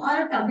 You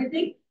are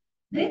targeting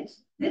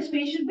this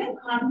patient with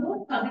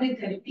hormone targeted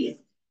therapies,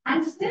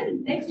 and still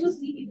next to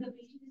see if the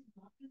patient is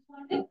not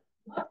responding,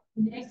 what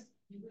next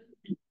you will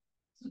do.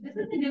 So this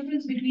is the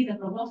difference between a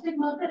prognostic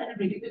marker and a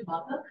predictive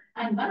marker.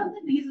 And one of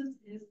the reasons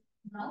is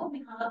now we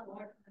have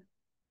got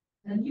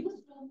the new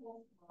storm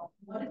of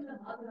molecular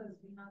markers.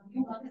 We have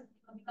new markers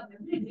coming up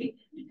every day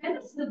to tell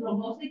us the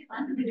prognostic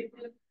and the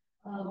predictive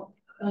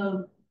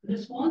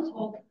response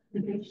of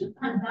the patient,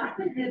 and that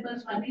will help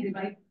us finally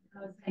revive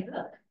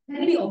the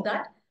therapy of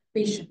that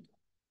patient.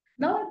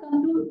 Now I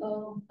come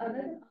to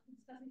another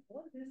discussing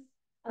all this.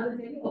 I will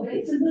tell you a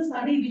very simple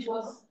study which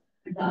was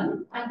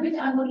done and which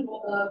I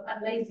will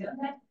analyze here.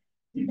 That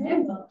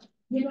remember,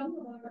 we are talking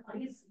about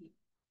ISC,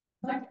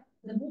 but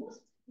the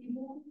most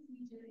important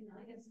feature in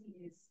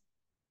ISC is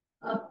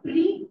a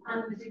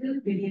pre-analytical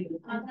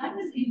variable, and that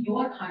is in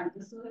your hand.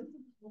 The service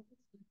is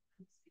focused on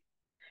ISC.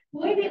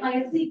 कोई भी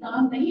ISC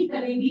काम नहीं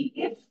करेगी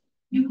if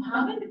you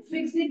haven't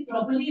fixed it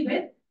properly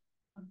with.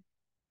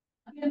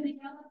 अभी हमने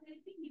क्या बात करी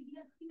थी?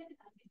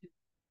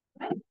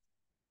 Right?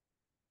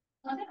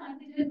 अगर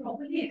antigen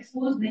properly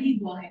exposed नहीं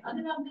हुआ है,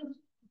 अगर आपने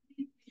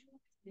उसको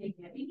नहीं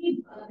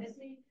किया,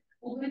 जैसे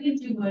ovarian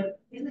tumor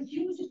is a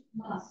huge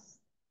mass,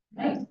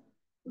 right?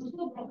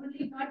 उसको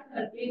properly cut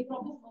करके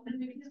proper format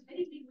में, because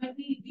very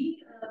frequently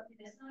we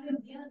in SRM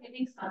we are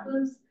getting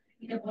samples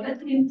in a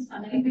polythene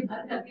saline में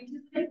भर करके, which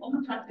is very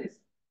common practice.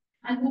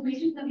 And वो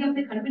patient कभी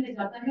अपने घर में ले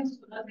जाता है,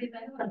 उसको लग देता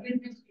है और अगले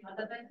दिन उसको याद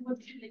आता है कि वो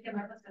tissue लेके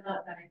हमारे पास चला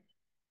आता है.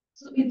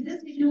 So in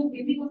this tissue,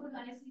 if we go for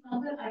ISC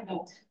marker, I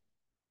doubt.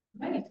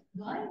 Right?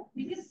 Why?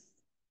 Because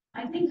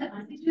I think the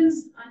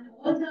antigens and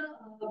all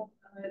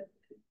the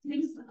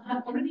things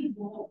have already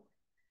gone.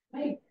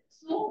 Right?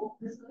 So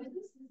this is a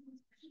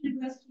special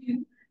request to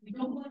you. We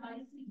talk about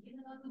ISC,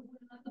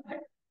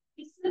 but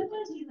it's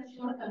simple to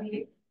assure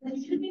away that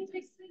you should be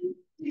fixing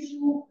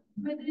tissue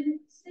within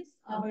 6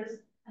 hours,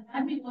 and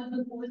that will cause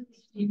the whole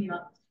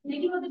ischemia.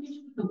 Taking out the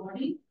tissue to the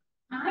body,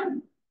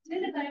 and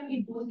till the time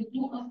it goes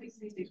into a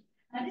fixated.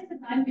 That is the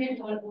time where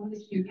it all goes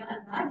ischemia,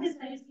 and that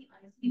decides the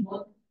ISC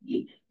work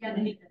या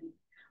नहीं करी.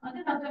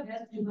 अगर आपका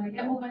breast tumour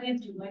या ovarian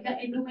tumour या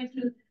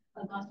endometrial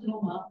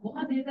carcinoma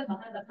बहुत देर तक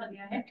बाहर रखा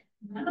गया है,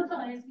 none of the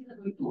ISCs are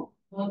going to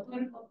work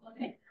on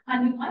it,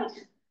 and you might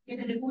get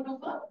a report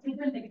of a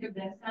triple negative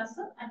breast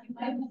cancer, and you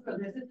might move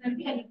progressive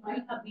therapy, and it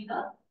might have been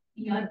a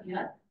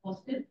ER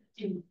positive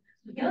tumor.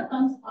 So here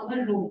comes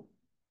our role.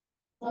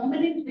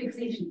 Formalin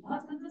fixation.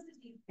 बहुत simple सी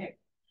चीज है.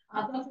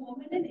 आपका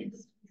formalin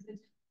is it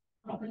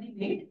properly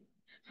made?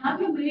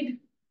 Have you made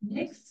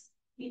next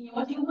in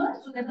your tumor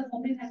so that the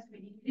formalin has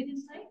penetrated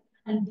inside,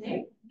 and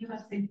then you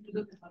have sent it to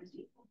the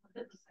pathology for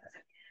further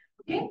processing.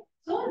 Okay,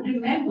 so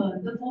remember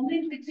the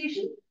formalin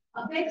fixation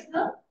affects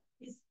the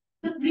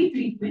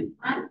pre-treatment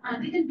and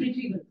antigen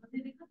retrieval.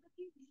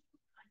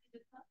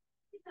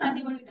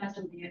 Antibody attach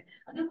होती है.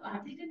 अगर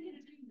antigen ही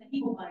retrieve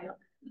नहीं हो पाया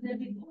तो there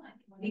be no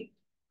antibody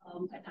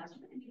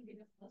attachment and you get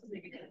a false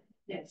negative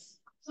test.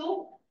 So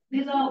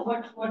these are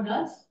what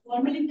does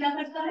formalin क्या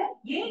करता है?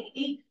 ये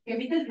एक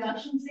chemical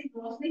reaction से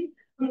cross link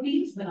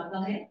proteins बनाता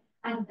है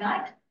and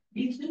that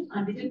leads to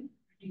antigen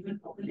retrieval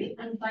properly.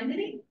 And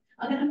finally,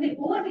 अगर हमने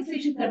over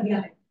fixation कर दिया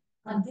है,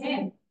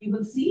 again you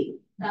will see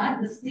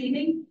that the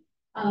staining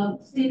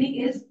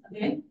is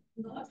again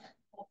not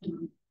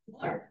optimal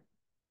for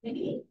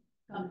any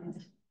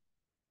component.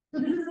 So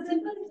this is a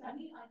simple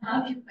study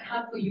I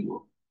have for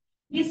you.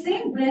 ये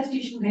same breast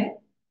tissue है,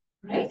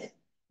 right?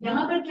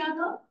 यहाँ पर क्या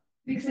था?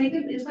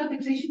 फिक्सेटिव, इसका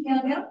फिक्सेशन किया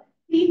गया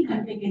 3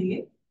 घंटे के लिए,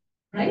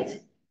 राइट?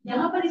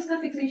 यहाँ पर इसका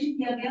फिक्सेशन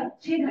किया गया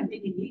 6 घंटे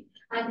के लिए,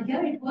 and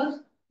here it was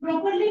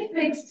properly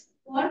fixed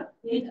for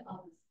 8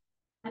 hours.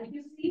 And if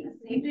you see the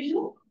same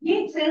tissue,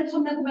 ये cells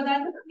हमने आपको बताया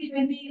था कि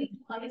when we do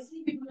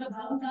ISC we put a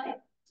brown dye.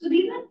 So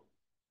these are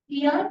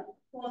ER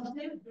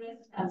positive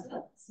breast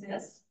cancer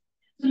cells.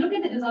 So look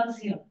at the results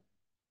here.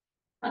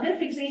 अगर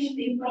fixation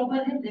improper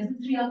है, less than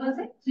 3 hours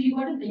है, so you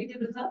got a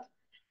negative result.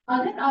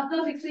 अगर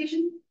आपका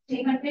fixation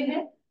 6 घंटे है,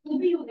 तो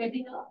भी you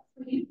getting a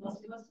pretty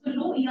positive. So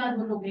low ER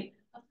बोलोगे,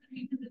 after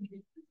treatment will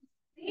be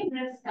same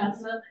breast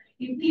cancer.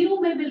 In PO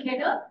we will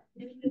get a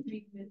different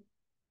treatment.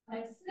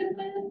 By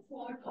simple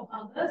fault of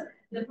ours,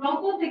 the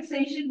proper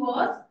fixation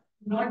was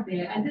not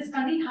there, and this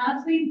study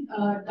has been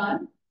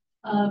done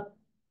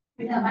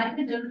in the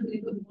American Journal of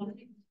Clinical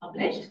Pathology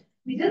published.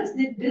 We just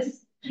did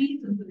this 3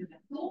 simple events.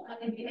 So I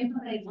will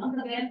emphasize once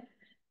again,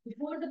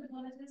 before the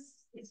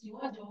pathologist, it's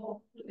your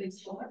job to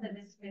ensure that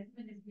the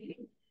specimen is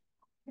being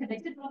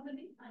connected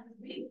properly and is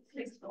being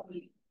fixed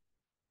properly.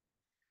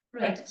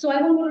 Right. So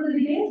I won't go into the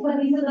details,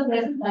 but these are the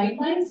present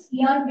guidelines.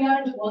 ER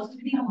जो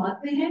positivity हम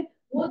मानते हैं,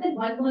 more than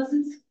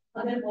 1%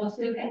 अगर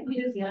positive है, तो it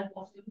is ER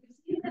positive. You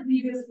see in the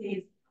previous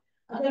case,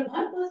 अगर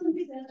 1%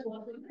 भी test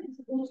positive है, it's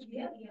supposed to be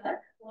a ER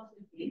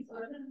positive case.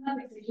 और अगर हमारा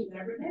fixation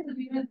graded है, तो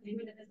we will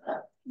label it as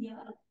a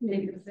ER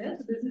negative cell.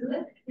 So this is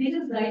the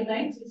latest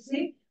guidelines which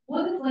say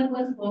more than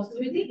 1%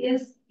 positivity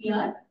is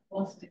ER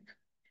positive.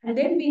 And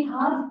then we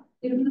have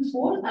different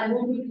scores. I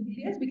won't go into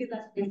details because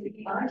that's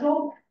basically our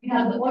job. We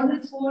have the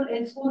order score,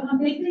 L score. हम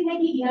देखते हैं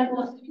कि ER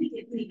positivity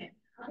कितनी है.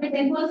 अगर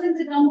 10%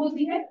 से कम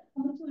होती है,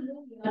 हम उसको low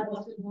ER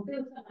positive होते हैं,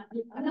 उसका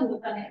मतलब अलग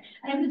होता है.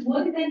 And if it's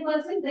more than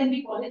 10%, then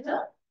we call it a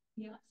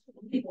ER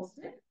strongly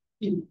positive.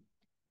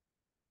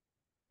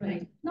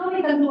 Right. Now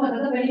we come to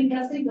another very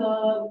interesting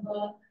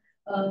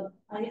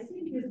ISC,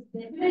 because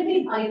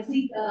definitely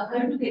ISC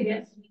HER2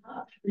 variants we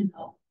have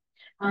now,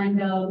 and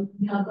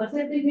we have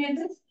perceptive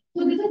variants.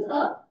 So this is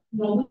a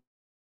normal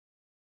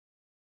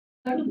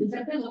HER2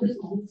 receptors on this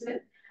normal cell,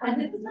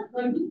 and this is a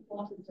HER2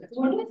 positive cell.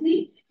 So what do we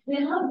see?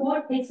 They have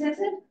got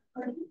excessive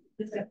HER2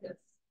 receptors,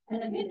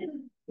 and again it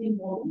is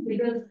important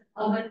because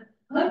our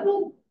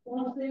HER2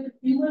 positive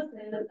tumor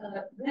cell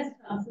breast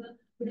cancer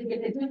will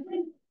get a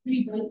different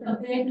treatment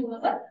compared to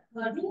our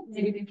HER2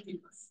 negative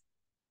tumors.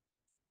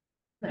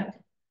 Right.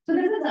 So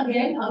this is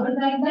again our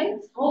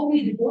guidelines, how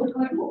we report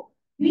HER2.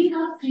 We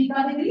have 3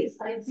 categories.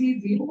 I see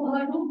 0 for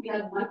HER2, we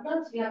have 1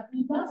 plus, we have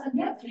 2 plus, and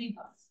we have 3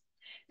 plus.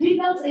 3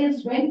 plus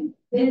is when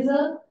there is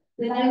a,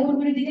 then I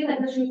won't be detail, I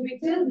just show you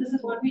pictures. This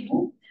is what we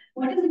do.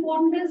 What is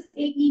important is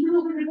एक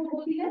equivocal report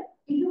होती है.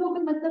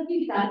 Equivocal मतलब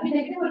कि can be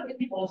negative or can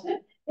be positive.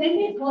 Then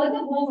we further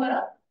go for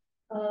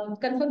a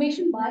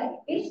confirmation by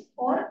H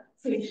or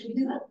FISH, which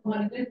is a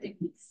molecular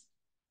techniques.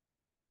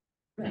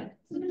 Right.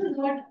 So this is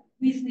what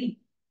we see.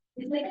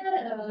 It's like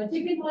a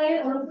chicken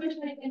wire or a fish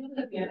like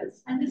chemical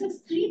appearance, and this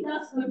is 3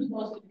 plus HER2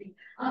 positivity.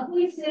 आपको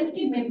इस cell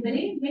की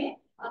membrane में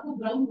आपको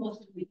ground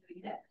positivity दिख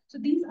रही है. So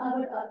these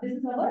are this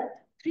is our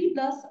 3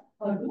 plus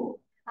HER2,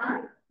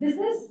 and this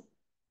is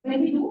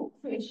when we do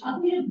fish.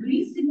 आपको ये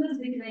green signals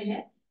दिख रहे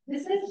हैं.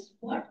 This is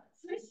what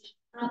fish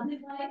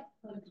amplified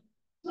HER2.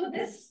 So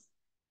this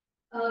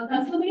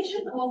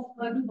confirmation of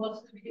HER2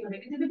 positivity or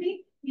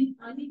negativity in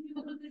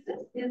unequivocal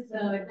cases is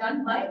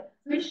done by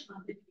fish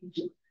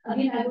amplification.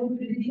 Again, I will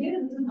be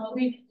detail. This is how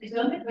we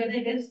determine whether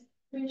it is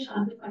fish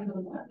amplified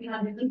or not. We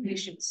have different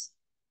ratios.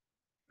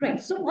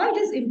 Right. So why it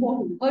is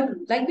important?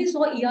 HER2, like we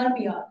saw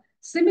ERPR.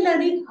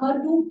 Similarly,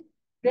 HER2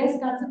 breast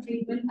cancer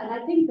treatment, and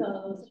I think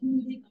some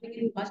will be coming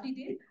in much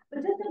detail,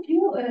 but just a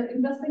few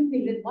interesting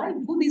things. Why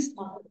do these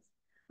markers?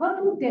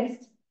 HER2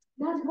 test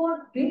has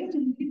got great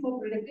utility for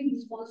predicting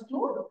response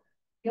to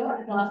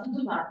your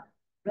trastuzumab,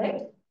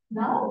 right?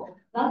 Now,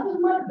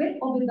 trastuzumab with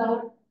or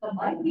without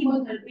combined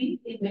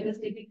chemotherapy in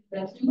metastatic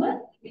breast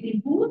tumor, it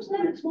improves the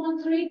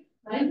response rate,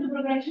 time to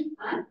progression,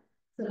 and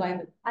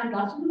survival. And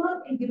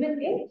trastuzumab, in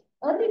given in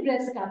early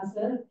breast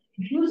cancer,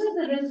 reduces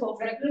the risk of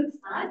recurrence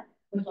and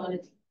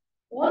pathology.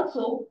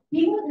 Also,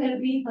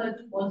 chemotherapy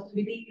HER2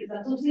 positivity is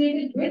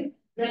associated with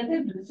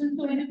relative resistance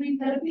to endocrine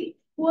therapy,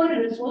 poor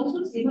response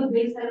to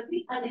stable-based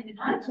therapy, and an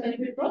enhanced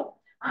benefit from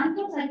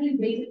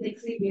anthracycline-based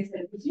X-ray-based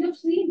therapy. So you have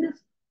seen this.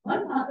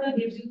 One marker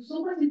gives you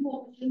so much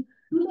information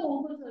to the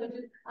onco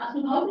surgeon as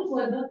to how to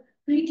further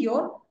treat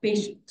your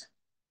patient.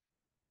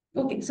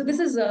 Okay, so this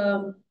is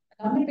another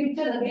Come the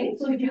picture again.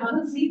 So if you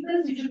haven't seen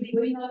this, you should be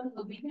going out on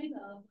the weekend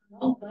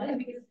long while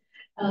because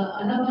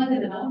Annapurna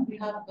and around we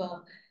have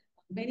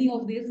many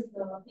of these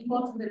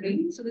peacocks in the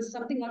ring. So this is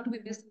something not to be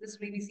missed in this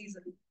rainy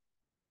season.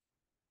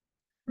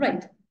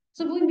 Right.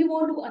 So we move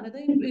on to another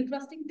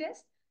interesting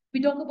test.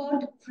 We talk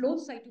about flow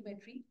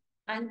cytometry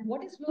and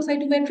what is flow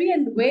cytometry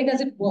and where does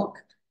it work?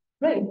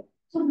 Right.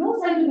 So flow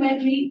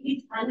cytometry,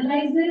 it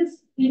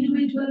analyzes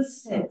individual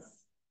cells.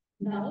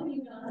 Now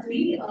you will ask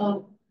me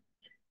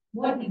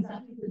what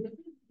exactly the difference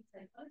in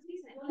psychology.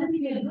 Psychology,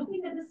 we are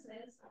looking at the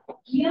cells.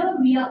 Here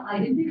we are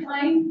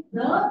identifying the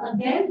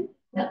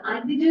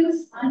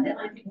antigens and the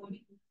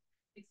antibodies.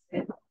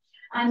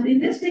 And in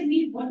this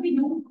technique, what we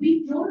do,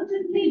 we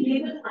fluorescently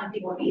label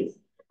antibodies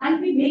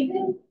and we make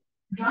them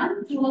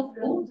run through a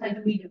flow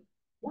cytometer.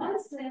 One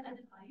cell at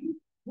a time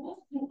goes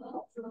through a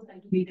flow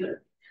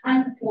cytometer.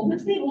 And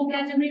obviously, वो क्या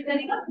generate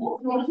करेगा? वो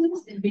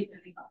fluorescence generate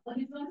करेगा. और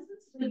ये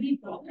fluorescence will be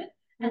plotted,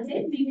 and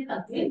then we will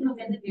again look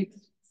at the data.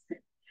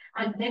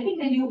 And let me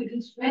tell you, it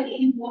is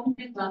very important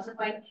to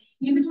classify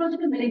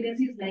hematological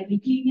malignancies like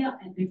leukemia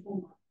and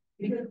lymphoma.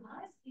 Because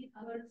as in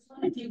our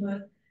solid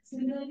tumor,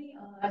 similarly,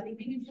 I think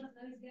many of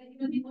us you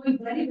will be knowing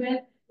very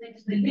well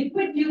that the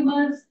liquid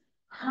tumors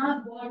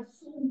have got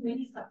so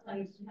many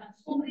subtypes. We have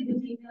so many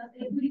leukemias.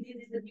 Every day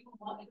there's a new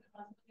molecular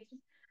classification.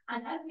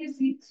 And as we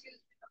see,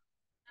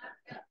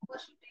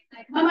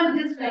 Mama,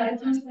 just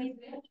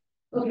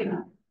okay,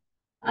 ma'am.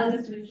 I'll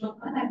just finish off.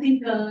 I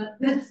think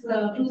this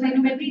flow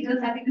cytometry,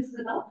 just I think this is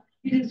enough.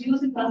 It is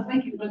used in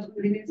classifying hematological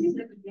malignancies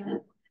like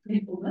leukemia,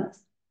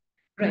 lymphomas.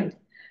 Right.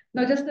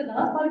 Now, just the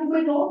last part of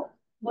my talk,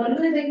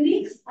 molecular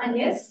techniques. And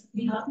yes,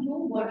 we have to know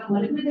what are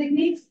molecular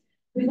techniques.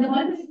 With the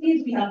molecular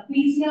techniques, we have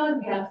PCR,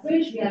 we have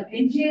FISH, we have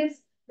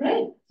NGS,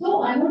 right?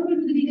 So I won't go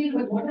into the detail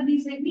about what are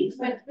these techniques,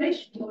 but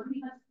FISH, you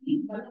already have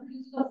seen what are the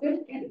uses of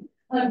FISH in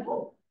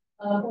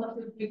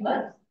positive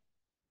tumors.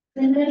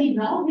 Similarly,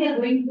 now we are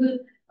going to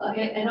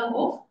era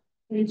of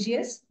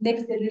NGS,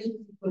 next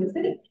generation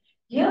sequencing.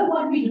 Here,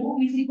 what we do,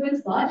 we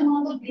sequence large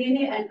amounts of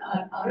DNA and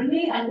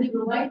RNA, and we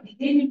provide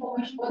detailed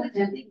information for the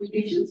genetic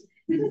mutations.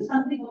 This is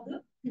something of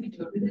the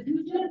future. In the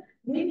future,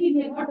 maybe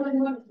we are not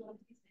talking about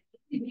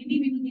maybe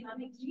we will be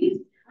having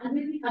genes, and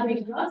we'll be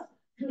having drugs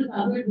to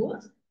cover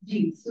those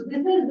genes. So this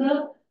is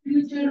the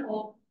future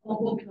of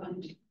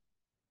oncology.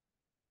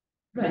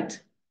 Right.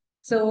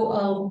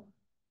 So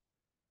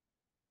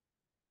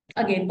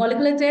again,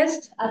 molecular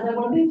test, as I've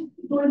already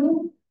told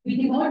you, we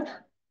cannot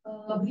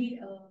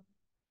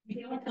we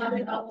cannot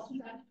target our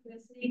hospital to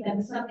say that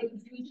this is something in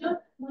the future.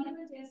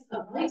 Molecular tests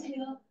are right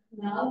here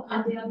now,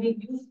 and they are being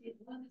used in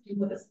all the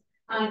tumors.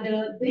 And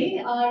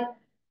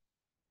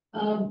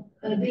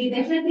they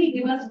definitely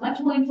give us much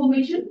more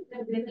information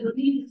than the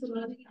routine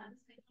histology and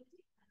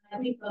psychology. I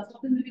think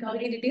something will be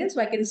covered in detail,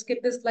 so I can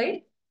skip this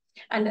slide.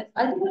 And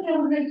ultimately, I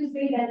would like to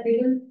say that they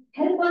will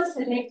help us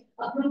select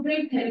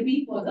appropriate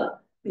therapy for the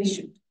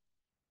patient.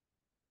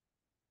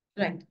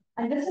 Right.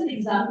 And just an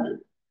example,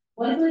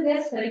 molecular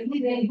tests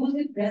currently they are used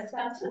in breast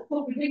cancer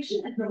for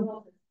prediction and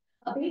prognosis.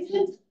 A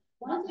patient,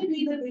 once we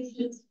treat the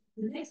patient,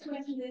 the next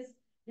question is,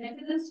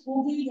 recurrence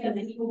hogi or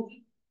nahi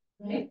hogi,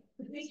 right?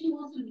 The patient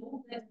wants to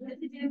know that whether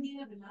they are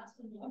being relapsed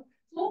or not.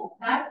 So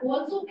that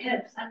also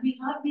helps, and we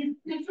have these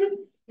different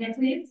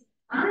essays,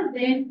 and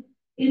then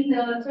in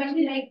the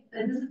especially like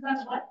this is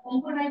class what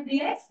oncotype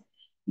DX.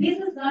 This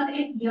is done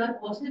in ER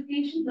positive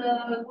patients.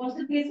 The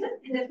positive cases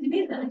is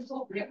estimated the risk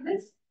of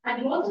recurrence.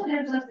 And it also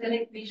helps us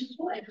select patients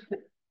for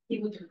adequate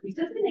chemotherapy.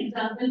 Just an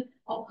example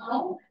of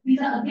how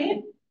these are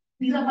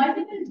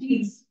multiple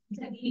genes which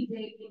are getting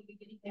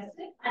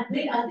tested, and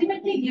they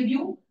ultimately give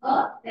you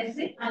a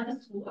essay and a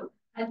score,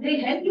 and they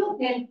help you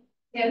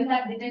tell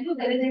that they tell you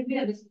there is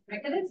a risk of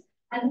recurrence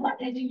and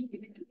what aging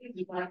is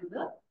required to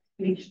the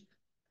patient.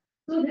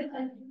 So this,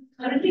 I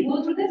currently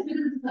go through this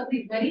because it's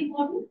something very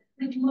important.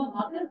 The tumor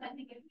markers, I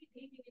think every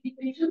day we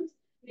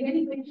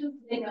getting patients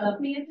like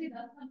PhD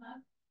does come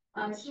back.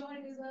 I'm sure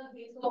it is a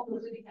case of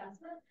prostate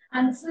cancer,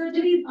 and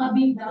surgeries are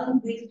being done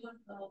based on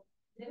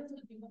levels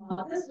of tumor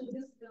markers. So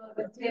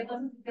just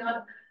chairperson, we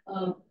have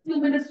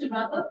 2 minutes to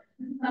wrap up.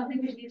 This is something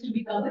which needs to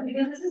be covered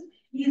because this is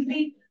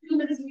easily 2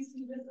 minutes. We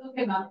see this.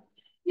 Okay, ma'am.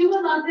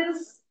 Tumor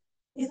markers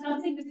is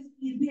something which is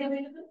easily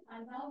available,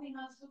 and now we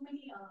have so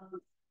many.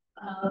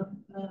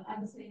 I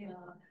would say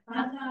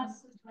fast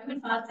labs,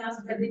 private fast labs,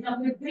 that they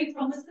come with great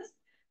promises.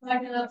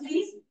 But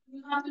please,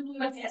 you have to do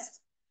your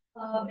test.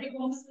 Great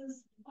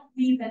promises not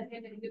mean that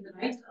they're getting you the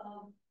right,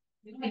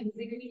 they're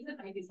getting you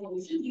the right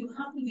information. You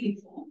have to be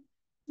informed.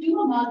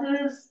 Tumor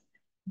markers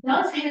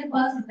does help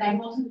us in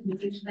diagnosis and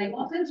nutrition.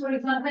 Diagnosis, for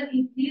example,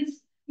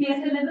 increase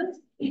PSA levels.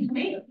 It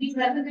may be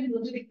present in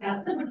prostate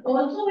cancer, but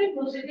also in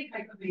prostatic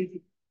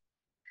hyperplasia.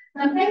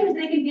 Sometimes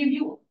they can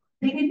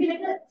be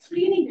like a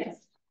screening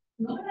test,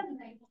 not a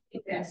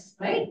diagnostic test,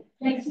 right?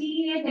 Like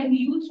CEA can be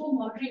used for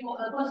monitoring or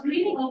for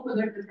screening of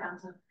colorectal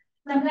cancer.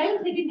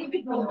 Sometimes they can give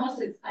you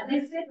prognosis. As I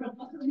said,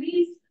 prognosis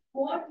means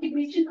what the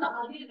patient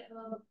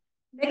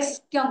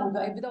next क्या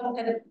होगा without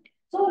therapy.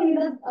 So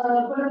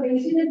for a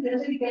patient with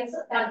prostate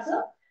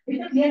cancer, if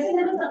the PSA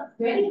levels are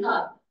very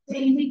high,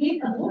 they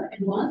indicate a more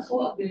advanced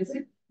or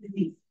aggressive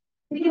disease.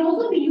 They can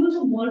also be used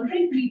for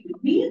monitoring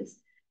treatment. Means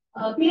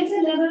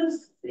PSA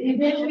levels, if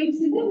they're showing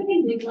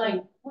significant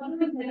decline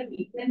following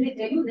therapy, then they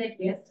tell you that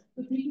yes,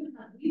 the treatment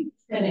has been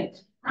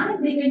correct.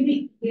 And they can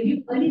be give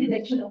you early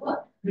detection of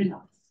a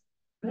relapse.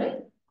 Right?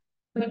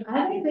 But as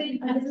I said,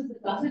 and this is the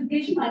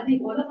classification, I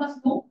think all of us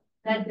know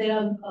that there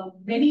are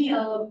many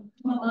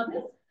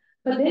markers.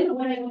 But then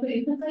what I want to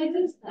emphasize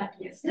is that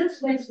yes,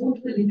 just let's go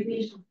to the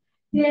limitations.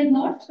 They are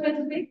not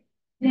specific,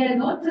 they are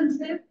not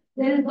sensitive,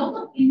 there is lot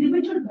of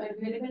individual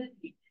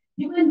variability.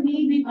 You and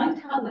me, we might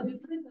have a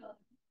different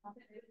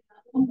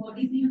own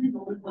bodies even in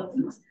normal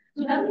persons.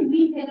 So doesn't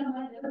mean that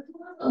our level too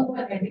much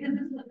overhead because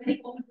this is a very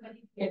common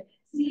query here.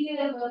 See,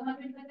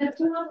 that's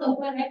too much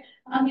overhead,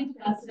 I need to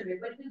cancel it,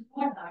 but it is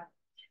not that.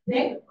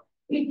 Then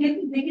there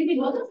can be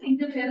lots of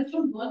interference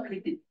from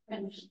non-predicted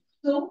conditions.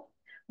 So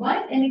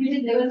while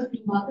elevated levels of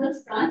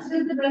markers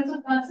transfer the presence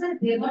of cancer,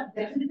 they are not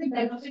definitive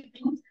diagnostic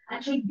tools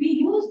and should be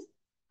used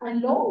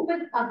along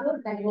with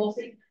other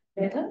diagnostic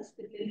methods,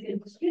 the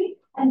clinical history,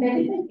 and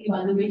medical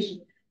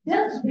evaluation.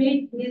 Just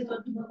wait based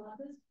on tumor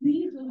markers.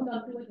 Please don't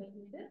come to a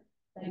definitive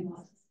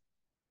diagnosis.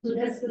 So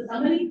that's the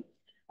summary.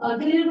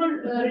 Clinical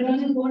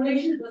reduction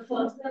correlation is the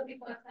first step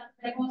before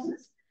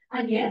diagnosis.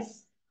 And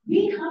yes,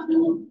 we have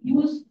to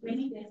use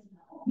many tests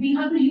now. We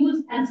have to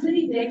use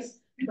ancillary tests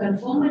to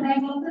confirm a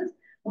diagnosis.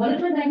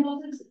 Molecular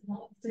diagnosis is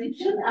now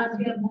essential as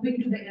we are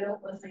moving to the era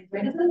of personalized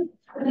medicine.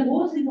 But the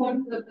most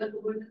important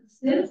component is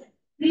still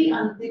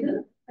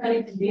pre-analytical,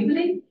 correct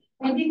labeling,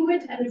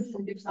 adequate and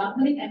representative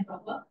sampling, and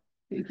proper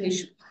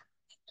filtration.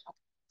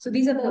 So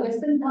these are the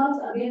Western parts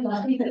again,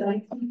 lastly the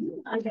right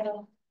season, and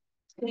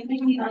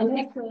technically I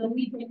like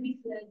we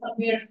techniques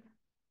somewhere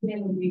there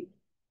will be.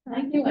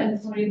 Thank you,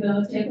 and sorry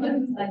the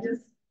chairperson, I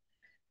just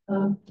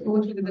go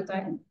through the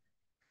time.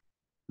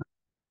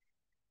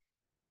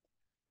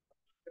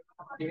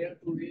 There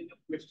to raise a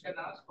question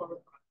asked for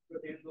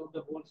the end of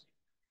the whole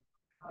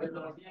the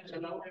audience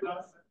allowed to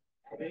ask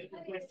raise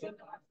a question,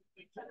 ask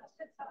the question.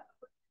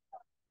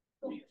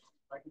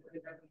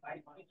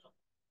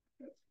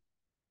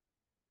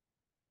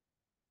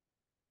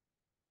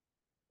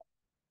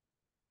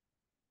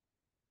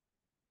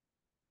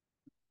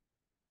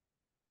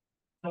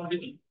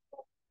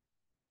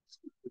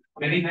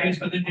 Very nice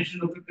presentation,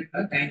 Dr.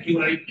 Kachnar. Thank you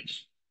very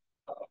much.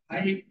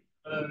 My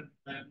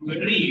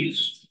query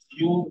is,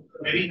 you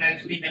very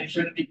nicely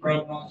mentioned the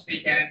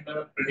prognostic and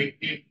the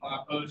predictive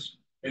markers.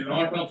 A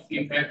lot of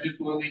emphasis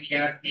was in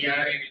ER,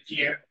 and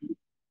HER.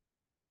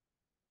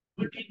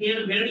 But they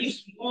are very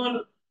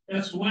small,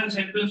 just one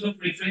sentence of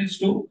reference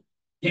to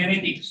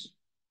genetics,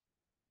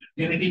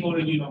 genetic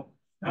origin.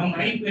 Now,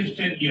 my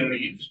question here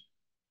is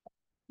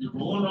the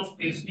role of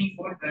testing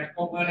for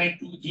BRCA1 and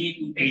 2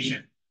 gene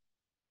mutation.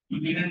 You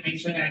didn't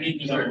mention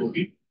anything about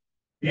it.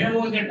 There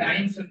was a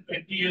time, some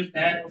 20 years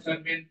back or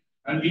something,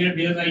 earlier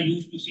days, I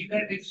used to see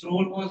that its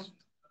role was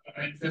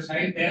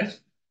emphasized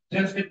as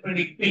just a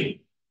predictive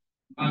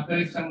marker.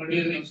 If somebody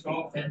is in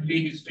strong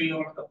family history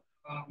or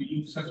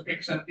you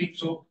suspect something,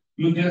 so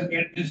you just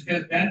get this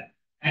test done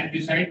and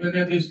decide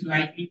whether this is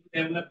likely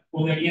to develop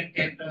ovarian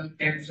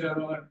cancer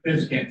or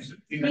breast cancer.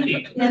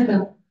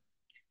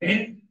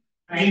 Then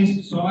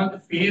I saw the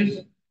phase,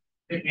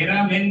 the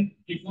era when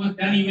it was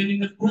done even in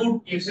the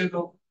crude cases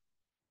of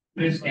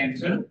breast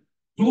cancer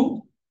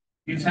to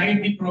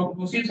decide the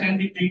prognosis and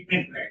the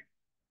treatment plan.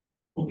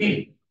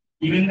 Okay,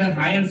 even the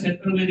higher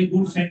center, very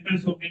good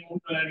centers of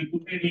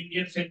reputed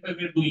Indian centers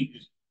were doing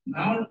this.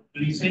 Now,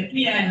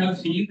 recently I have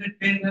seen that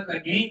trend has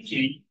again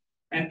changed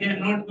and they are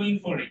not going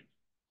for it.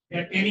 They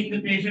are telling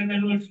the patient that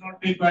no, it's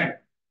not required.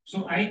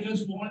 So I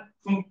just want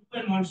from you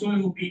and also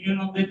an opinion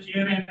of the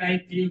chair, and I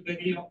feel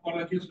many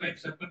oncologists like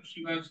Sapan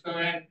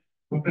Srivastava and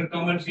Dr.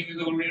 Kamal Singh is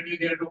already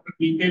there, Dr.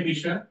 P.K.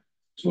 Mishra.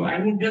 So I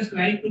would just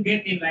like to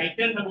get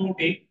enlightened about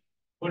it.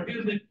 What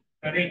is the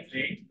correct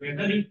rate?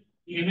 Whether it,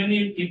 even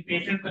if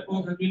patient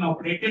suppose has been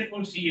operated for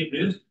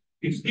CFS,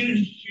 it still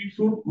she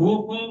should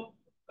go for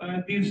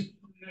this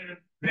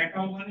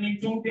BRCA1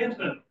 and 2 test.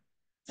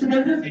 So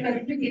there's a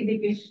specific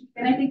indication.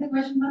 Can I take the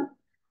question, ma'am?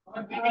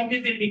 If it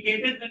is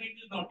indicated, then it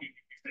is not indicated.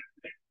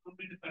 That would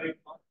be the correct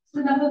one. So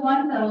number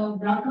one,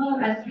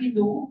 BRCA, as we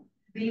know,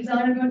 these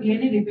are your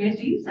DNA repair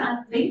genes,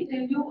 and they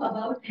tell you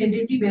about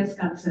hereditary breast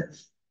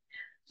cancers.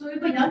 So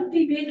if a young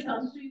female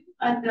comes to you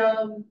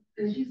and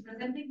she's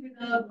presenting with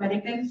a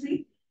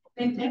malignancy,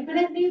 then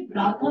definitely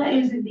BRCA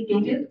is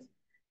indicated.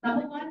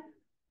 Number one,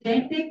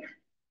 genetic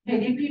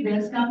hereditary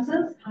breast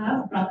cancers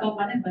have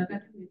BRCA1 and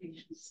BRCA2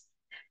 mutations.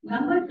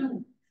 Number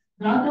two,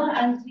 BRCA,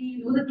 as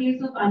we know the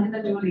case of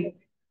Angelina Jolie,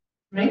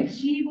 right?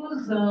 She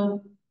was,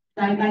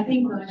 I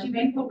think she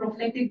went for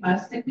prophylactic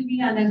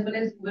mastectomy and as well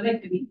as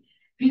urectomy.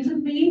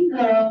 Reason being,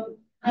 her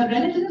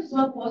relatives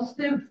were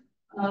positive,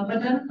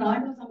 maternal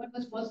aunt or someone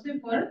was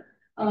positive for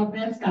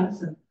breast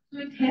cancer. So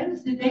it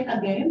helps detect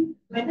again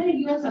whether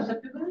you are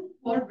susceptible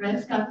for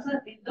breast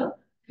cancer in the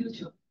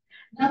future.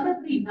 Number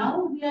three,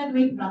 now we are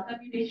doing BRCA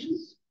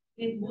mutations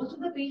in most of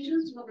the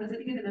patients who are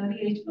presenting at an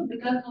early age group,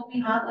 because now we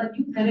have a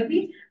new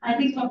therapy, I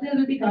think software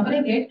will be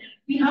covering it.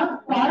 We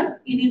have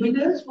PAR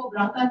inhibitors for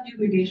BRCA2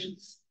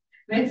 mutations.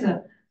 Right,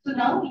 sir? So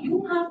now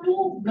you have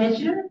to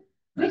measure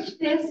which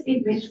test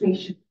in which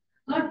patient.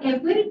 Not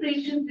every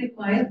patient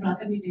requires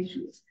BRCA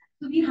mutations.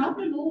 So we have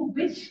to know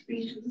which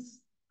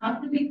patients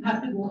have to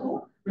go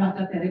for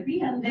BRCA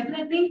therapy, and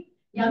definitely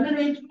younger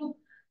age group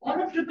or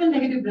a triple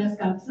negative breast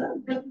cancer,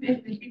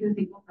 definitely will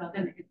think of BRCA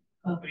negative.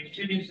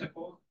 Question is,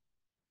 suppose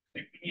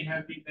technically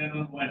have been done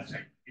on one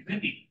side,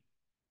 isn't it?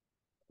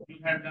 You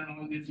have done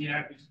all this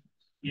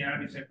ER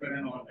receptor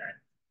and all that.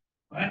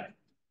 But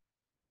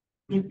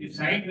to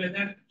decide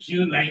whether she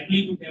is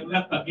likely to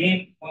develop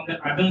again on the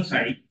other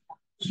side,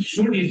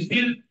 should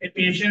still a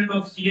patient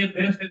of CA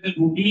breast as a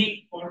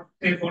routine or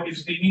say for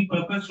screening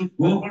purpose should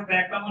go for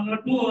BRCA1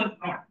 or 2 or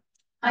not?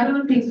 I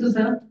don't think so,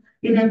 sir.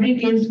 In every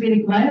case we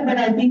require, but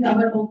I think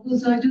our onco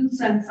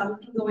surgeons and some of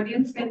the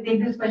audience can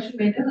take this question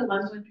better, the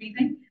ones who are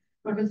treating.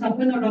 Dr.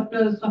 Sapin or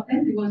Dr.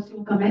 Sapin, you want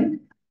to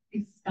comment?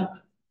 Please stop.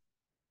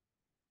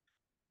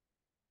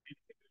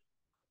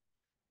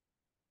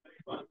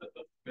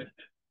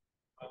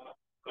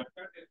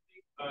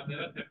 There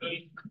are several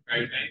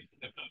guidelines,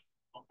 several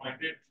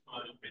appointed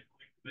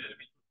where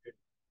we should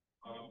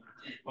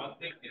one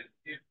thing is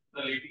if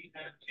the lady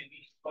has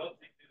any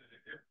first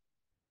relative,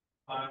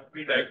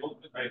 we diagnose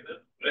with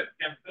either breast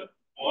cancer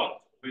or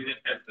ovarian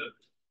cancer.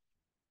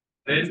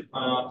 Then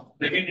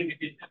second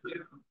indication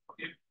is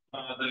if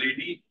the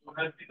lady who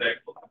has been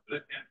diagnosed with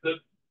breast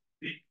cancer,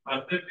 the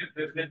husband is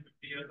less than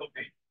 50 years of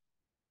age.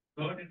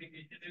 Third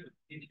indication is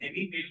in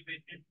any male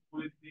patient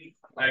who is being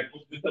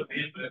diagnosed with a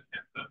male breast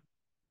cancer.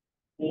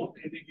 Fourth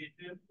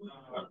indication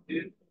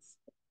is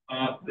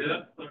there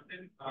are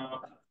certain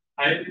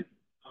high risk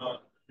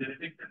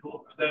genetic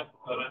control that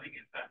are running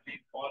in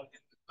families or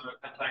in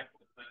contact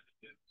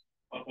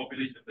or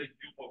population, like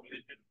few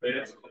population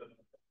where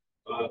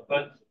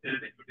such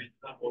genetic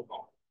mutations are more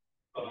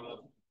common.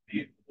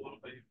 These 4 or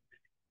 5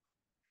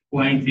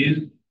 points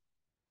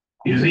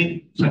is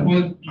it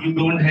suppose you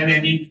don't have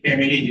any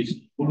family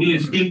history, would you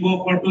still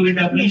go for to be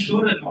doubly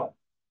sure or not?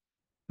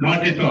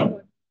 Not at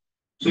all.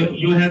 So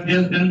you have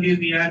just done this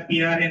ER,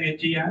 PR,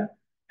 and HER,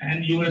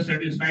 and you are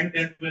satisfied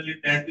that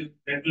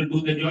that will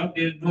do the job.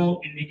 There is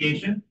no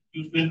indication.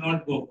 You will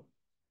not go.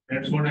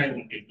 That's what I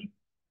wanted to.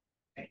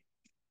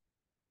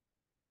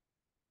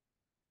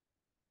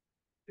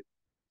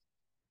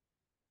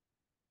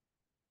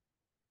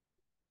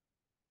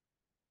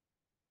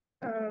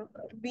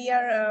 We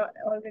are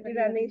already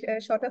running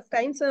short of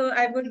time, so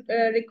I would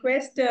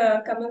request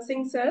Kamal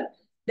Singh sir,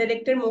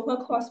 Director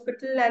Mohawk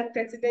Hospital and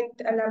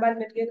President Allahabad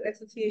Medical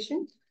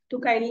Association, to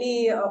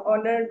kindly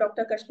honor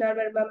Dr. Kachnar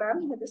Verma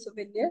ma'am with a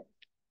souvenir.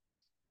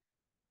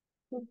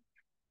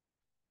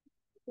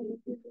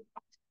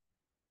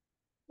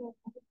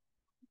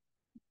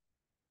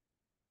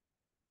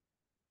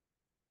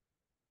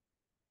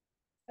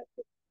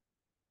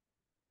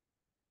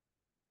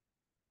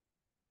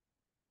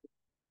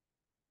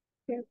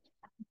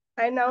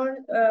 I now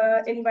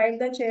invite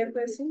the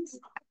chairpersons,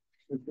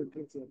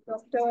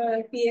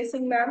 Dr. P.A.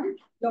 Singh ma'am,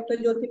 Dr.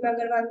 Jyotima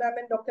Agarwal ma'am,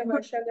 and Dr.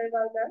 Harsha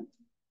Agarwal ma'am,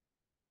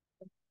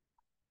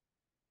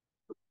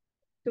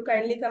 to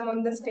kindly come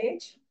on the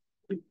stage.